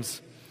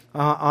dreams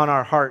on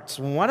our hearts.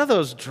 One of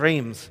those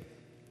dreams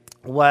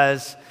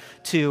was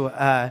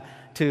that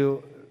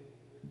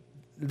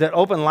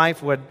Open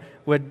Life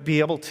would be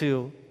able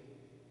to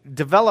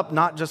develop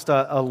not just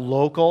a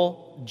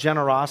local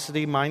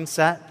generosity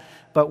mindset,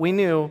 but we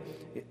knew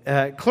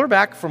clear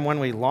back from when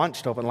we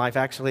launched Open Life,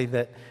 actually,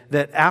 that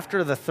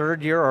after the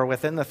third year or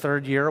within the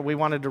third year, we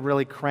wanted to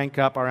really crank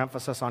up our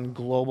emphasis on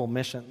global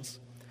missions.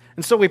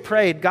 And so we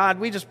prayed, God,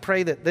 we just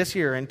pray that this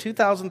year, in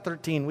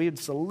 2013, we would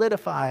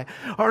solidify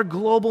our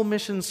global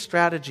missions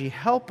strategy.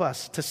 Help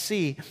us to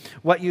see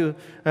what you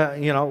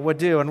would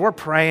do. And we're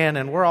praying,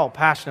 and we're all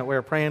passionate. We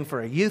were praying for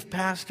a youth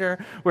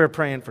pastor. We were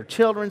praying for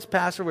children's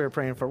pastor. We were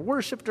praying for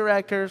worship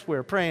directors. We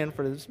were praying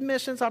for this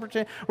missions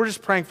opportunity. We're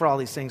just praying for all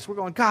these things. We're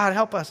going, God,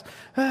 help us.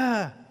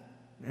 And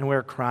we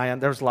were crying.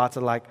 There was lots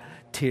of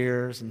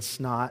tears and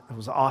snot. It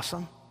was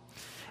awesome.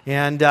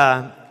 And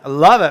I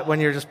love it when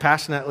you're just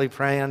passionately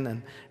praying,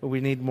 and we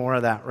need more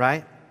of that,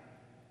 right?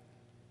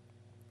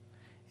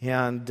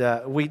 And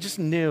we just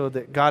knew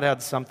that God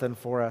had something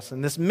for us.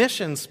 And this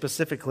mission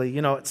specifically,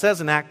 it says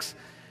in Acts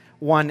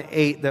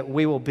 1:8 that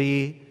we will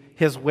be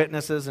His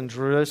witnesses in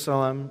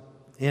Jerusalem,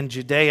 in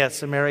Judea,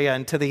 Samaria,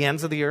 and to the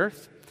ends of the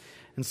earth.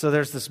 And so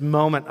there's this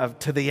moment of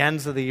to the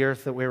ends of the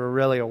earth that we were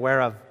really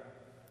aware of.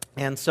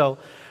 And so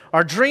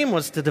our dream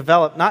was to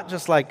develop not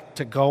just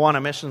to go on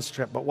a mission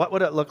trip, but what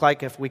would it look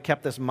like if we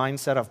kept this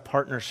mindset of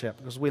partnership?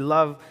 Because we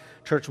love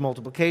church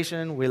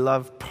multiplication, we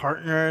love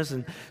partners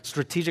and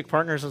strategic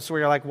partners, and so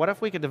we were like, what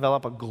if we could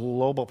develop a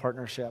global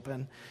partnership?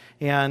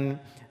 And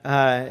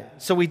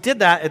so we did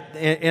that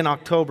in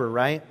October,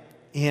 right?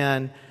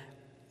 And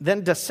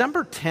then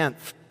December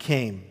 10th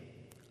came.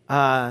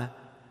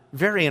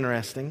 Very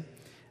interesting.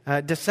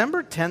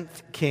 December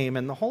 10th came,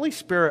 and the Holy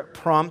Spirit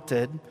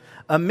prompted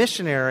a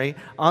missionary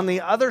on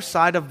the other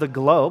side of the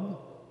globe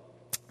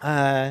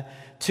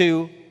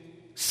to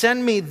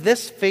send me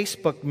this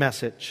Facebook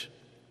message.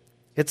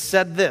 It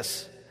said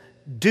this: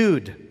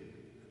 dude,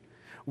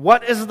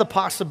 what is the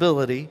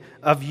possibility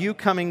of you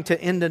coming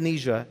to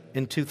Indonesia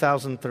in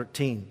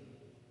 2013?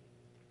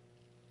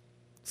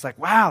 It's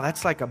wow,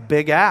 that's a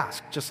big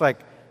ask. Just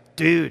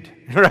dude,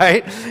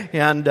 right?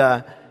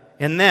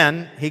 And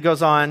then he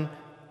goes on,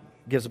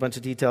 gives a bunch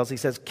of details. He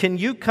says, can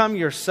you come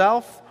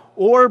yourself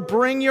or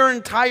bring your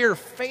entire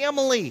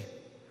family?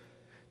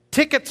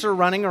 Tickets are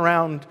running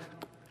around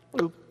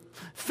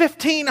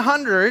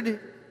 $1,500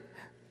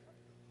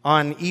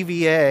 on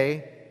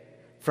EVA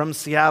from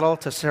Seattle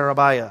to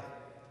Surabaya.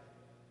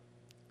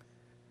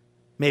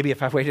 Maybe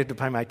if I waited to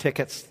buy my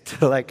tickets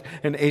to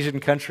an Asian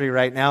country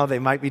right now, they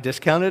might be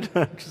discounted.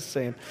 I'm just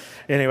saying.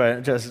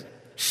 Anyway, just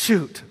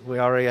shoot. We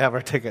already have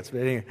our tickets.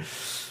 But anyway,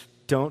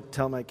 don't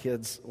tell my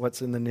kids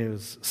what's in the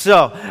news.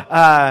 So,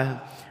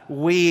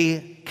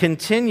 he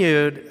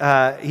continued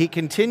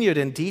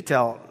in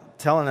detail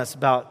telling us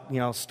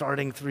about,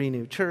 starting 3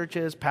 new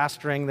churches,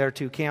 pastoring their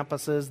 2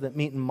 campuses that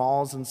meet in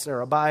malls in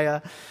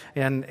Surabaya.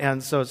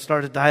 And so it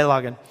started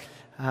dialoguing.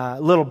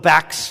 A little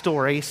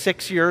backstory.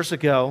 6 years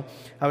ago,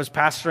 I was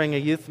pastoring a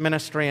youth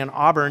ministry in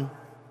Auburn,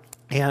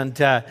 and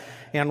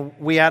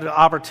we had an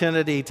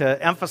opportunity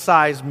to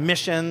emphasize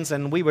missions,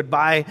 and we would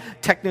buy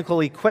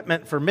technical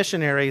equipment for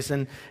missionaries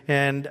and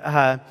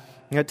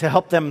to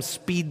help them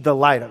speed the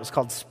light. It was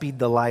called Speed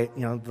the Light,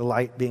 the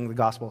light being the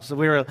gospel. So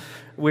we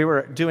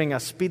were doing a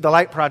Speed the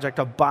Light project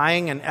of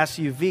buying an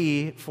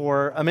SUV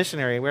for a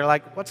missionary. We were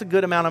like, what's a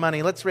good amount of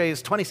money? Let's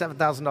raise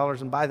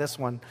 $27,000 and buy this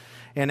one.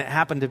 And it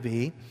happened to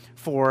be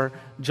for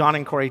John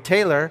and Corey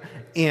Taylor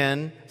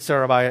in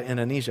Surabaya,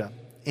 Indonesia.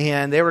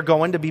 And they were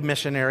going to be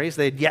missionaries.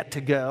 They'd yet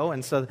to go.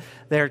 And so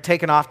they're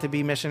taken off to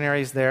be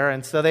missionaries there.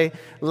 And so they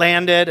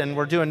landed and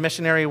were doing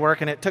missionary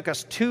work. And it took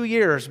us 2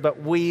 years,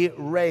 but we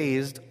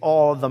raised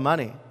all the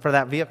money for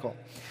that vehicle.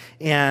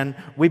 And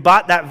we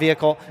bought that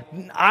vehicle.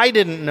 I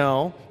didn't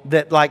know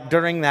that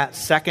during that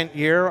second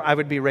year, I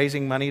would be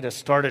raising money to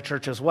start a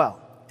church as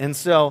well. And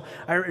so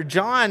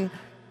John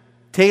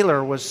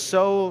Taylor was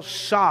so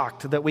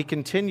shocked that we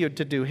continued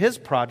to do his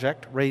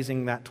project,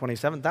 raising that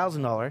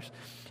 $27,000.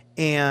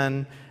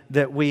 And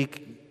that we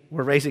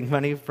were raising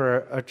money for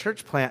a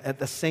church plant at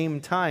the same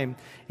time.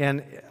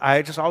 And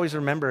I just always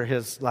remember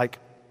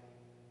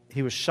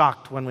he was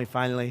shocked when we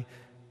finally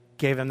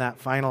gave him that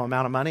final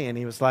amount of money. And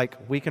he was like,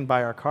 we can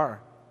buy our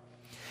car.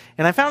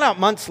 And I found out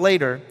months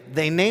later,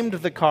 they named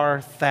the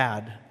car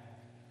Thad,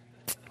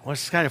 which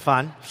is kind of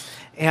fun.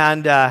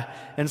 And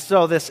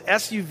so this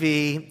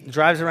SUV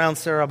drives around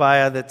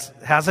Surabaya that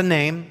has a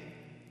name,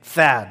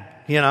 Thad.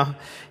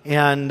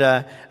 And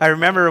I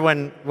remember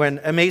when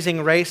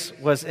Amazing Race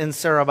was in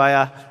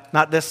Surabaya,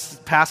 not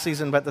this past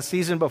season, but the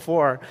season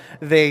before,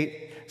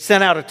 they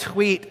sent out a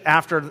tweet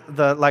after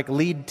the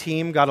lead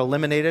team got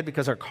eliminated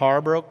because our car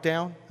broke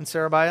down in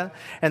Sarabaya,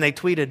 and they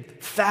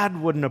tweeted,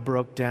 "Thad wouldn't have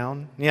broke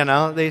down.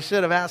 They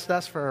should have asked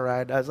us for a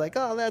ride." I was like,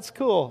 "Oh, that's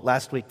cool."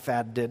 Last week,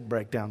 Thad did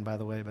break down, by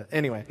the way, but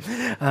anyway.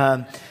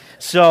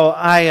 So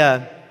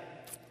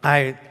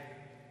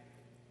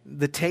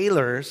the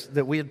Taylors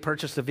that we had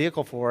purchased a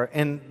vehicle for,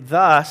 and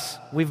thus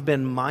we've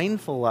been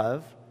mindful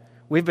of,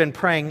 we've been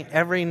praying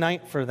every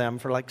night for them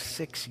for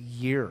 6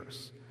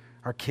 years.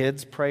 Our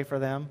kids pray for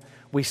them.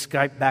 We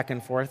Skype back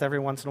and forth every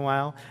once in a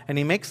while. And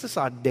he makes this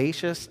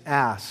audacious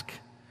ask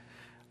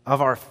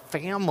of our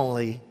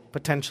family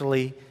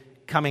potentially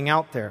coming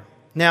out there.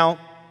 Now,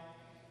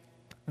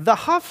 the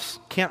Huffs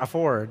can't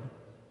afford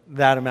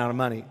that amount of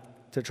money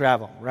to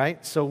travel,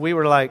 right? So we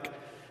were like,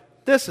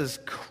 this is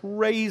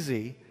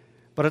crazy.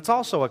 But it's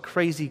also a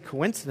crazy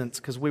coincidence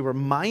because we were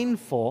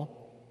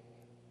mindful,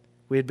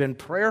 we had been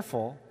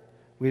prayerful,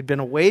 we had been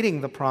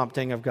awaiting the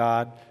prompting of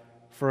God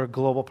for a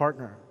global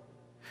partner.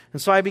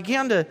 And so I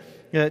began to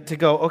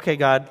go, okay,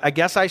 God, I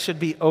guess I should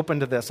be open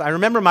to this. I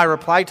remember my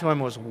reply to him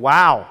was,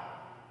 wow.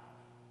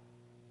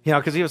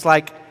 Because he was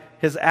like,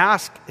 his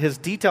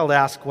detailed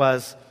ask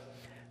was,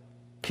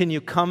 can you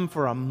come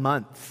for a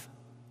month?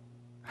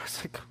 I was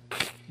like,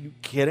 are you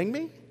kidding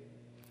me?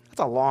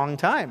 That's a long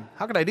time.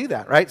 How could I do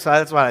that, right? So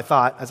that's what I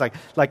thought. I was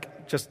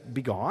like, just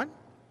be gone?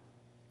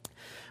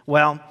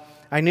 Well,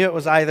 I knew it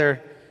was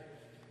either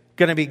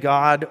going to be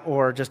God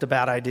or just a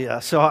bad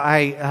idea. So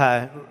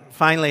I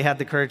finally had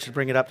the courage to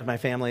bring it up to my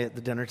family at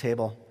the dinner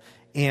table.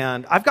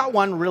 And I've got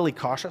one really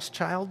cautious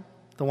child,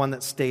 the one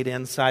that stayed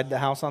inside the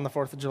house on the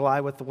 4th of July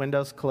with the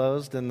windows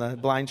closed and the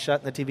blinds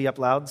shut and the TV up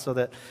loud so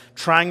that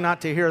trying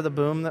not to hear the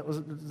boom that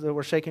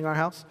were shaking our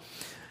house.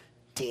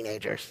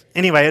 Teenagers.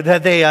 Anyway,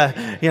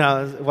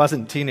 it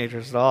wasn't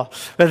teenagers at all.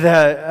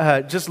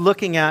 But just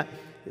looking at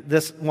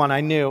this one,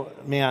 I knew,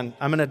 man,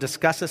 I'm going to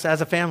discuss this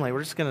as a family.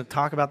 We're just going to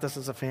talk about this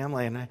as a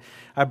family. And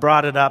I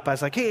brought it up. I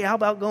was like, hey, how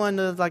about going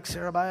to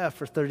Sarabaya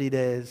for 30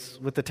 days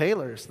with the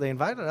Taylors? They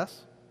invited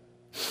us.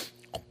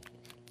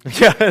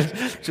 Yeah,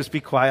 just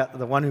be quiet.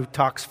 The one who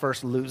talks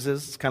first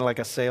loses. It's kind of like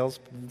a sales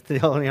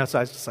deal. So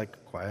I was just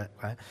like, quiet.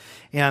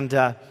 And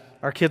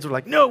our kids were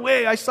like, no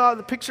way, I saw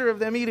the picture of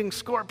them eating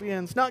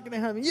scorpions. Not going to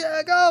happen.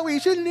 Yeah, go, we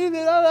shouldn't eat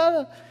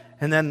it.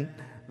 And then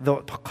the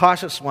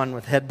cautious one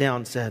with head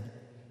down said,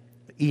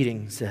 we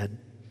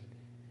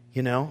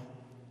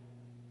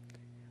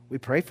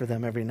pray for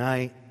them every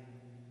night.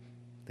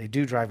 They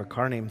do drive a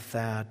car named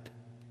Thad.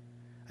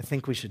 I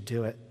think we should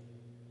do it.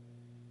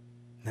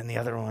 And then the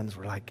other ones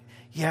were like,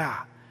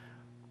 yeah,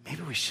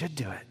 maybe we should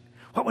do it.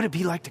 What would it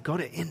be like to go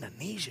to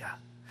Indonesia?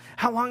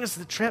 How long is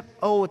the trip?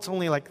 Oh, it's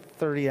only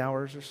 30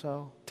 hours or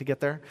so to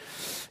get there.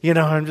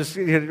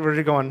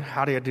 We're going,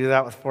 how do you do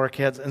that with 4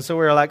 kids? And so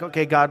we were like,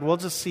 okay, God, we'll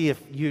just see if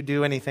you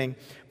do anything.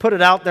 Put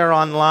it out there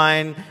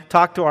online,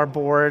 talk to our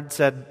board,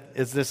 said,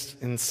 is this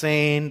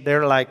insane?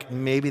 They're like,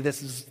 maybe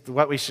this is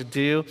what we should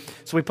do.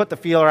 So we put the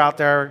feeler out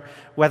there,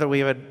 whether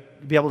we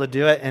would be able to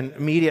do it. And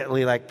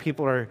immediately,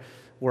 people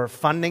were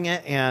funding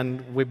it,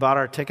 and we bought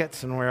our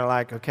tickets, and we were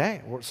like,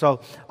 okay. So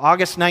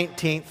August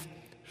 19th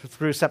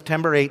through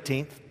September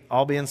 18th,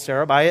 I'll be in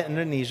Sarabaya,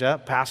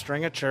 Indonesia,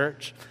 pastoring a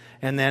church.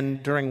 And then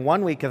during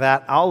 1 week of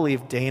that, I'll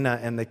leave Dana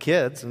and the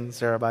kids in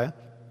Sarabaya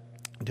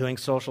doing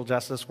social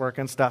justice work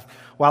and stuff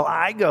while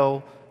I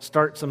go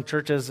start some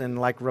churches in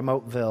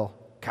Remoteville,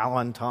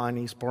 Kalantan,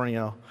 East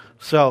Borneo.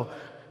 So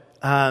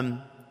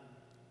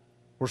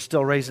we're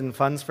still raising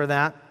funds for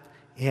that.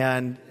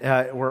 And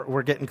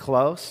we're getting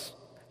close.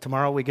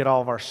 Tomorrow we get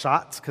all of our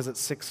shots because it's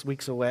 6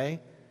 weeks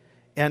away.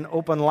 And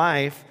Open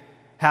Life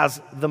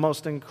has the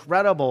most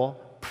incredible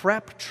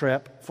prep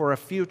trip for a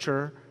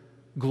future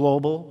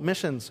global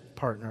missions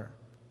partner.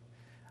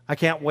 I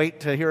can't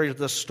wait to hear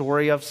the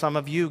story of some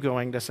of you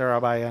going to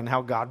Sarabaya and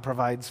how God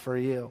provides for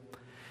you.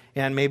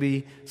 And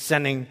maybe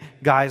sending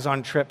guys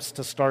on trips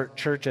to start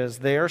churches.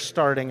 They are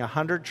starting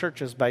 100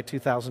 churches by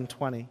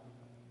 2020.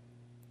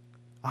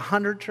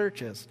 100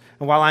 churches.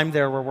 And while I'm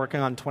there, we're working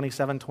on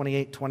 27,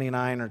 28,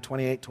 29, or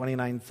 28,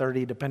 29,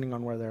 30, depending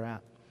on where they're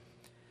at.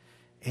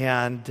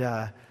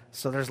 And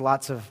so there's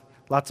lots of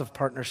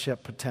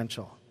partnership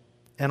potential.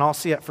 And I'll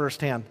see it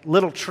firsthand.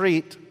 Little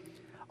treat,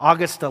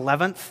 August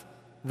 11th,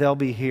 they'll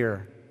be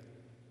here.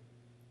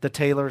 The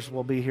Taylors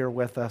will be here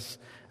with us.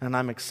 And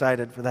I'm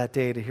excited for that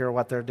day to hear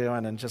what they're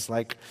doing. And just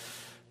I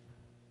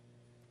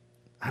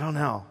don't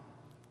know.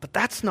 But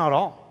that's not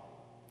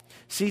all.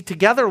 See,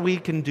 together we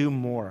can do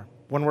more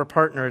when we're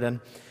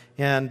partnered.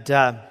 And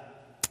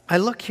I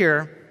look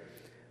here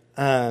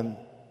in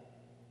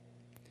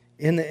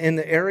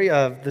the area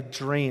of the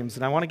dreams,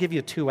 and I want to give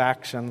you 2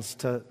 actions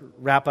to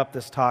wrap up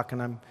this talk,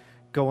 and I'm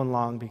going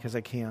long because I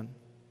can.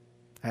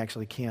 I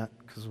actually can't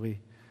because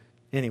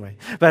anyway.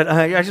 But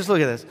I just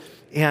look at this.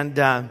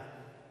 And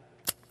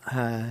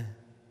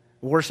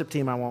worship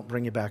team, I won't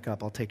bring you back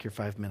up. I'll take your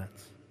 5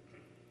 minutes.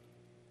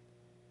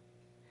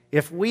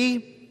 If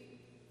we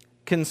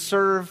can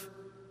serve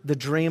the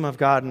dream of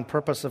God and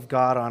purpose of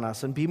God on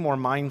us and be more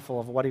mindful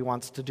of what He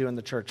wants to do in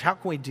the church, how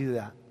can we do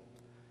that?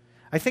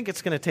 I think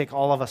it's going to take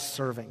all of us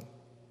serving.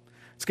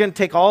 It's going to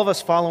take all of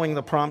us following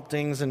the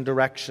promptings and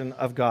direction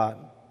of God.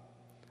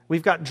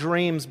 We've got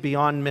dreams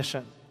beyond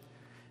mission.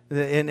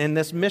 And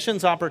this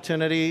missions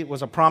opportunity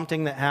was a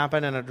prompting that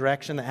happened and a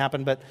direction that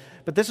happened, but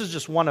this is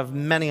just one of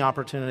many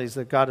opportunities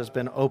that God has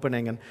been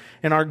opening.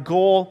 And our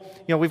goal,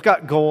 we've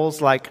got goals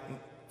like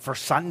for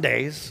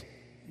Sundays.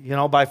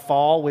 By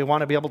fall, we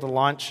want to be able to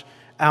launch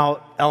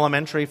out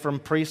elementary from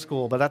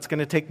preschool, but that's going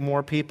to take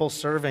more people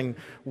serving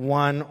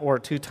 1 or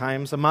 2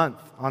 times a month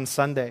on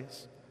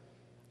Sundays.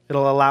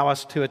 It'll allow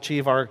us to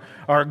achieve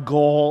our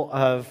goal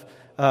of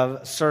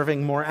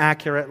serving more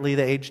accurately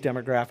the age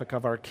demographic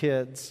of our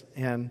kids.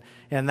 And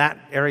that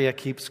area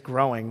keeps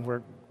growing.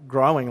 We're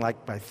growing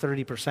like by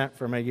 30%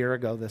 from a year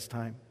ago this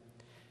time.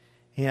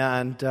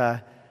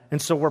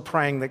 And so we're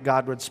praying that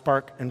God would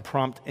spark and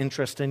prompt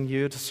interest in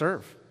you to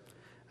serve.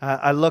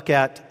 I look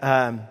at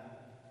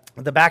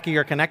the back of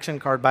your connection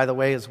card, by the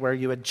way, is where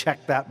you would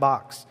check that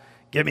box.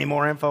 Give me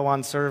more info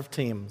on serve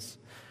teams.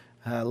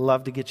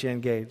 Love to get you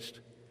engaged.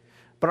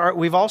 But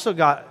we've also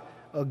got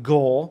a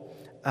goal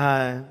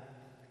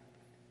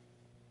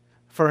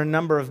for a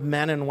number of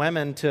men and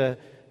women to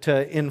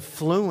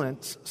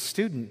influence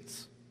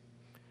students.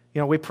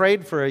 We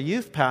prayed for a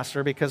youth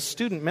pastor because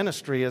student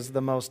ministry is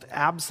the most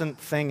absent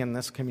thing in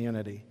this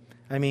community.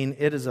 I mean,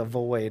 it is a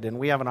void, and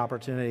we have an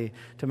opportunity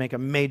to make a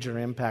major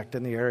impact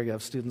in the area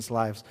of students'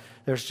 lives.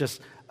 There's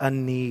just a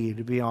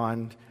need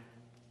beyond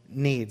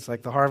needs.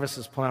 Like the harvest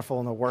is plentiful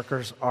and the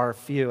workers are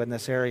few in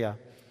this area.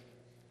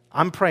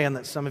 I'm praying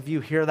that some of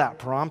you hear that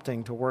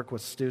prompting to work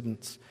with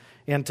students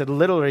and to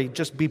literally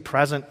just be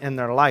present in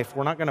their life.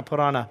 We're not going to put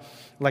on a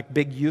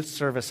big youth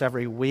service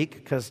every week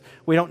because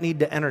we don't need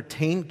to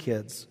entertain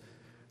kids.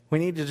 We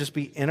need to just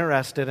be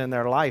interested in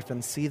their life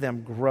and see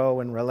them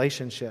grow in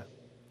relationship.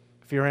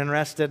 If you're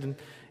interested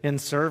in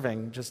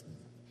serving, just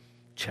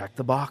check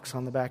the box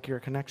on the back of your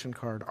connection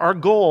card. Our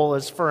goal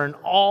is for an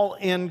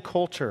all-in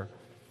culture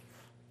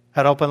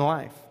at Open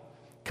Life.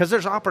 Because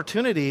there's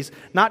opportunities,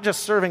 not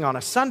just serving on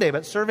a Sunday,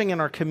 but serving in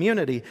our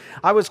community.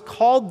 I was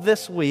called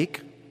this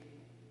week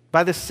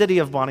by the city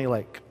of Bonnie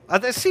Lake.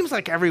 It seems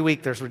like every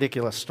week there's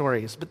ridiculous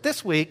stories, but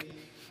this week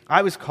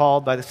I was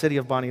called by the city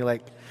of Bonnie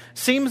Lake.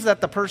 Seems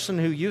that the person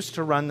who used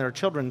to run their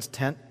children's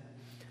tent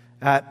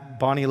at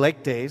Bonnie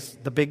Lake Days,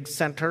 the big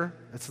center,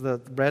 it's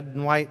the red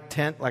and white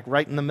tent,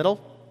 right in the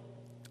middle.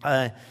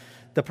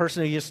 The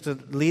person who used to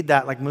lead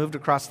that, moved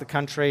across the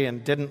country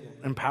and didn't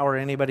empower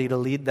anybody to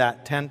lead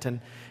that tent.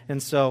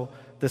 And so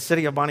the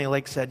city of Bonnie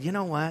Lake said, you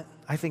know what?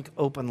 I think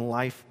Open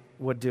Life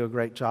would do a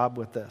great job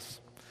with this.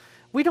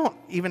 We don't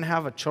even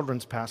have a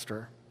children's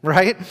pastor,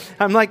 right?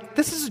 I'm like,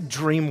 this is a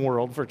dream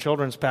world for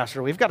children's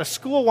pastor. We've got a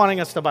school wanting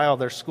us to buy all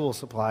their school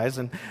supplies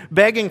and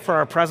begging for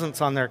our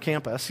presence on their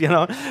campus, And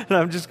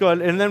I'm just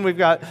going, and then we've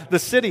got the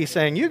city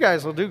saying, you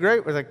guys will do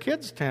great with a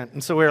kids' tent.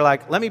 And so we were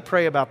like, let me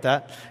pray about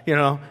that,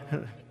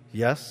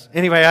 Yes.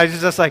 Anyway, I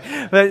was just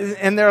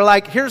and they're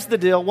like, here's the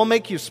deal. We'll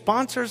make you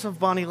sponsors of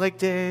Bonnie Lake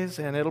Days,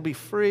 and it'll be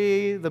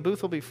free. The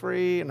booth will be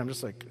free. And I'm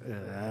just like,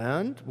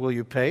 and will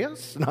you pay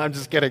us? No, I'm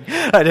just kidding.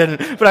 I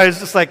didn't. But I was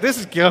just like, this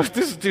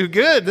is too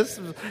good. This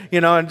is,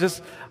 I'm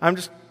just,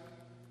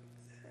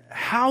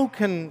 how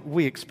can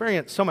we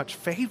experience so much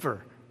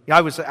favor? I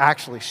was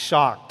actually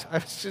shocked. I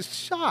was just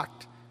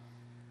shocked.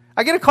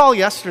 I get a call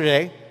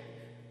yesterday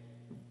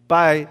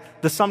by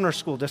the Sumner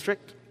School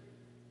District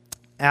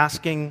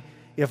asking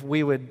if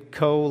we would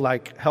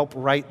help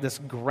write this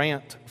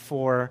grant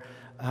for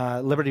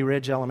Liberty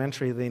Ridge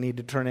Elementary they need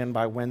to turn in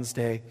by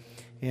Wednesday.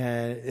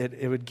 And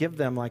it would give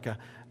them about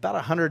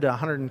 $100,000 to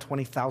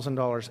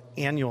 $120,000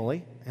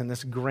 annually in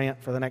this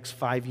grant for the next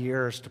 5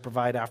 years to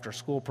provide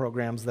after-school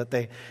programs that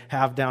they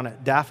have down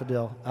at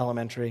Daffodil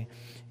Elementary.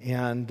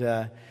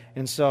 And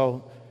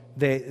so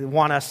they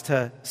want us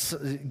to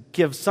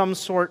give some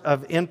sort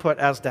of input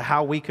as to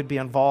how we could be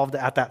involved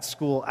at that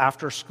school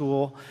after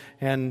school.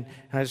 And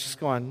I was just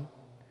going,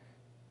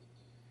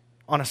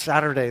 on a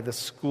Saturday, the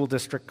school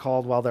district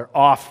called while they're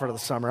off for the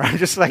summer. I'm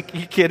just like, are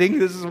you kidding?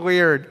 This is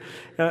weird.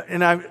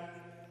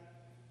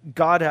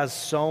 God has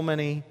so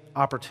many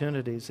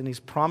opportunities, and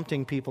He's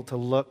prompting people to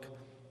look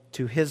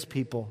to His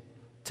people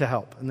to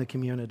help in the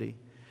community.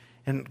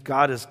 And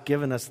God has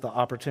given us the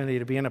opportunity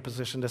to be in a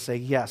position to say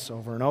yes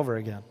over and over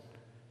again.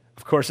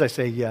 Of course I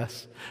say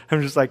yes.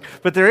 I'm just like,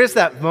 but there is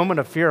that moment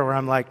of fear where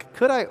I'm like,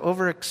 could I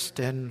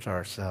overextend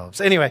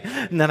ourselves? Anyway,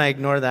 and then I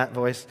ignore that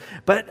voice.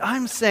 But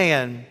I'm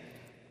saying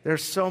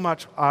there's so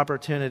much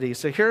opportunity.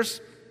 So here's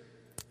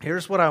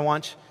what I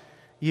want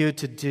you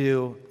to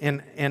do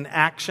in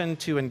action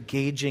to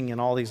engaging in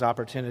all these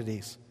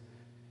opportunities.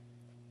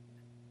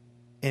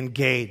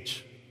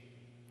 Engage.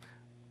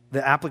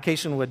 The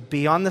application would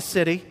be on the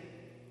city,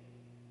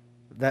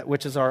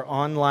 which is our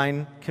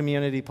online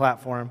community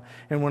platform.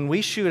 And when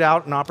we shoot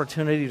out an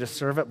opportunity to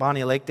serve at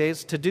Bonnie Lake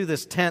Days, to do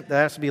this tent,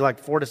 there has to be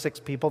 4 to 6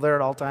 people there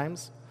at all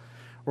times.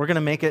 We're going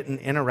to make it an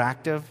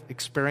interactive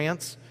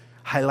experience,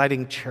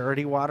 highlighting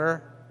charity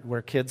water,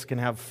 where kids can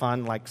have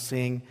fun,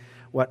 seeing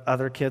what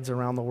other kids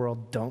around the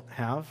world don't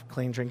have,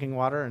 clean drinking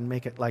water, and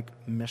make it like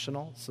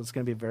missional. So it's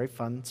going to be a very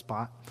fun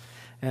spot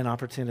and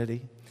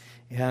opportunity.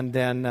 And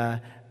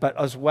then, but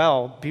as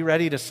well, be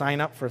ready to sign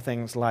up for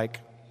things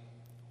like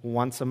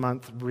once a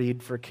month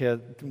read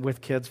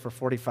with kids for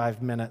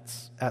 45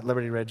 minutes at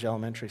Liberty Ridge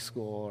Elementary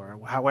School, or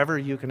however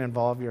you can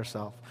involve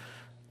yourself.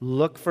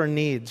 Look for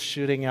needs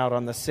shooting out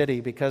on the city,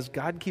 because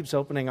God keeps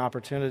opening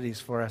opportunities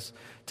for us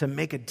to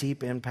make a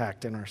deep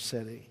impact in our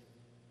city.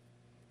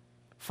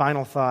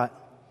 Final thought,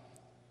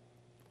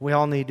 we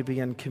all need to be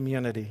in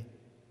community.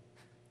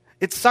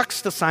 It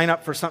sucks to sign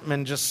up for something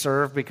and just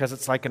serve because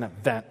it's like an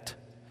event.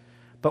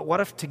 But what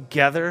if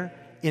together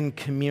in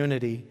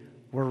community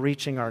we're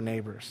reaching our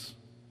neighbors?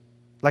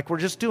 Like we're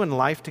just doing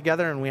life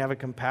together and we have a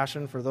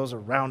compassion for those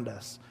around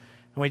us.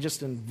 And we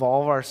just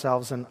involve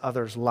ourselves in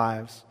others'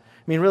 lives.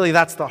 I mean, really,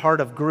 that's the heart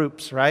of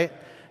groups, right?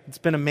 It's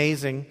been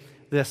amazing,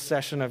 this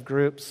session of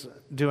groups,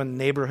 doing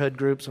neighborhood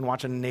groups and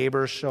watching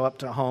neighbors show up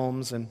to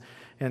homes.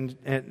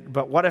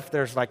 But what if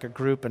there's like a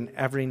group in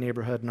every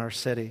neighborhood in our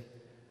city?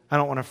 I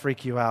don't want to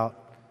freak you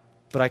out,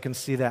 but I can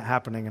see that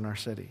happening in our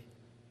city.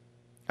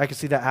 I can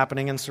see that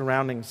happening in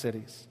surrounding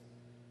cities.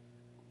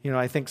 You know,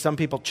 I think some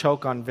people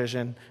choke on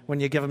vision when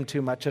you give them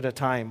too much at a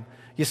time.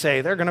 You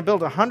say, they're going to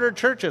build 100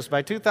 churches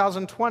by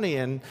 2020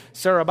 in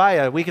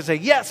Surabaya. We could say,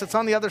 yes, it's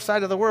on the other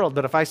side of the world.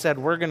 But if I said,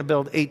 we're going to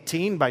build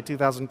 18 by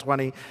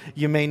 2020,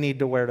 you may need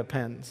to wear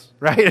Depends,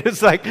 right?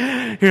 It's like,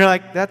 you're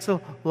like, that's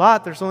a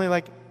lot. There's only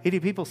like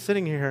 80 people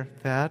sitting here,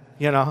 Dad,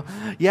 you know.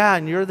 Yeah,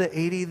 and you're the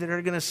 80 that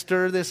are going to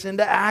stir this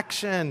into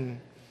action.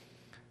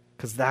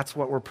 Because that's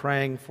what we're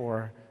praying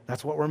for.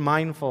 That's what we're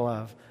mindful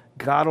of.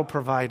 God will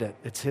provide it.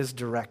 It's His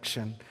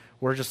direction.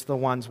 We're just the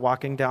ones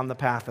walking down the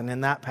path. And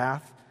in that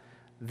path,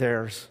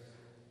 there's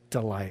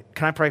delight.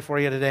 Can I pray for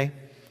you today?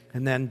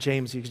 And then,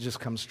 James, you can just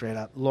come straight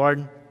up.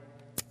 Lord,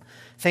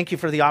 thank you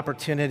for the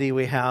opportunity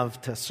we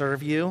have to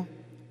serve you.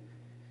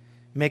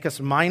 Make us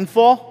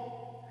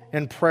mindful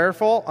and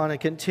prayerful on a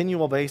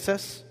continual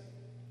basis.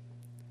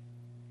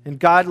 And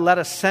God, let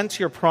us sense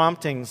your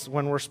promptings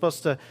when we're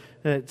supposed to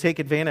take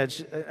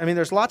advantage. I mean,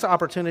 there's lots of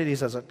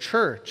opportunities as a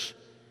church,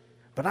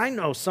 but I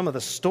know some of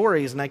the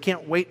stories, and I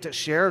can't wait to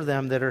share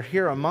them, that are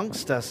here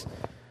amongst us,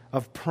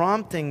 of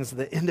promptings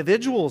that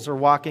individuals are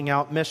walking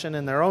out mission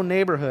in their own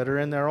neighborhood or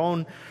in their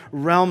own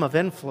realm of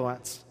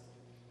influence.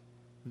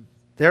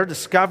 They're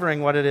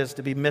discovering what it is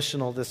to be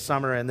missional this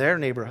summer in their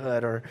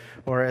neighborhood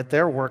or at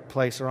their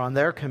workplace or on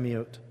their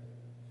commute.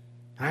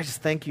 And I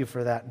just thank you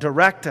for that.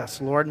 Direct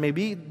us, Lord. May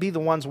we be the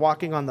ones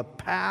walking on the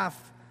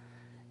path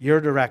you're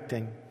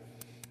directing.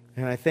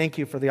 And I thank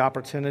you for the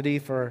opportunity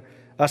for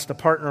us to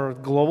partner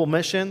with Global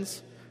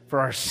Missions, for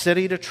our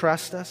city to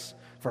trust us,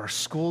 for our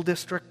school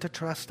district to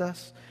trust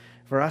us,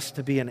 for us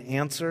to be an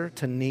answer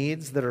to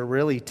needs that are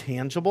really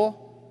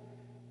tangible.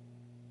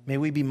 May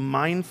we be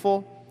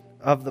mindful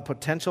of the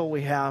potential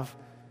we have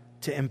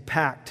to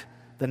impact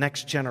the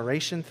next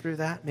generation through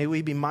that. May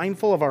we be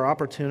mindful of our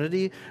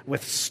opportunity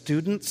with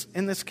students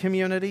in this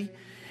community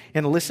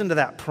and listen to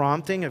that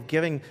prompting of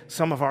giving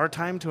some of our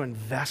time to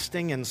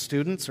investing in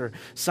students or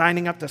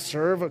signing up to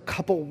serve a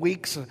couple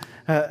weeks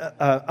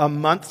a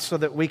month so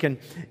that we can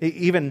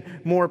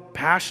even more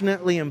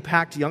passionately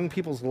impact young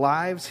people's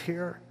lives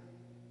here.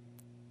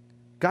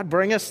 God,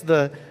 bring us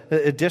the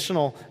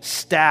additional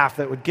staff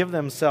that would give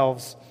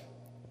themselves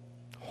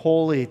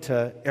wholly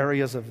to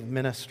areas of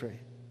ministry.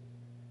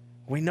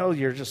 We know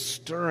you're just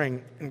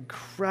stirring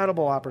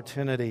incredible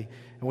opportunity,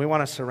 and we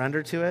want to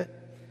surrender to it.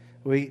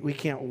 We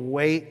can't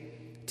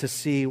wait to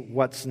see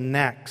what's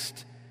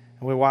next.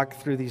 And we walk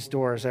through these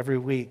doors every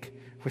week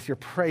with your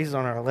praise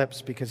on our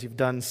lips because you've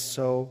done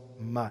so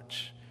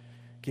much.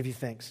 Give you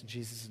thanks in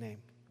Jesus' name.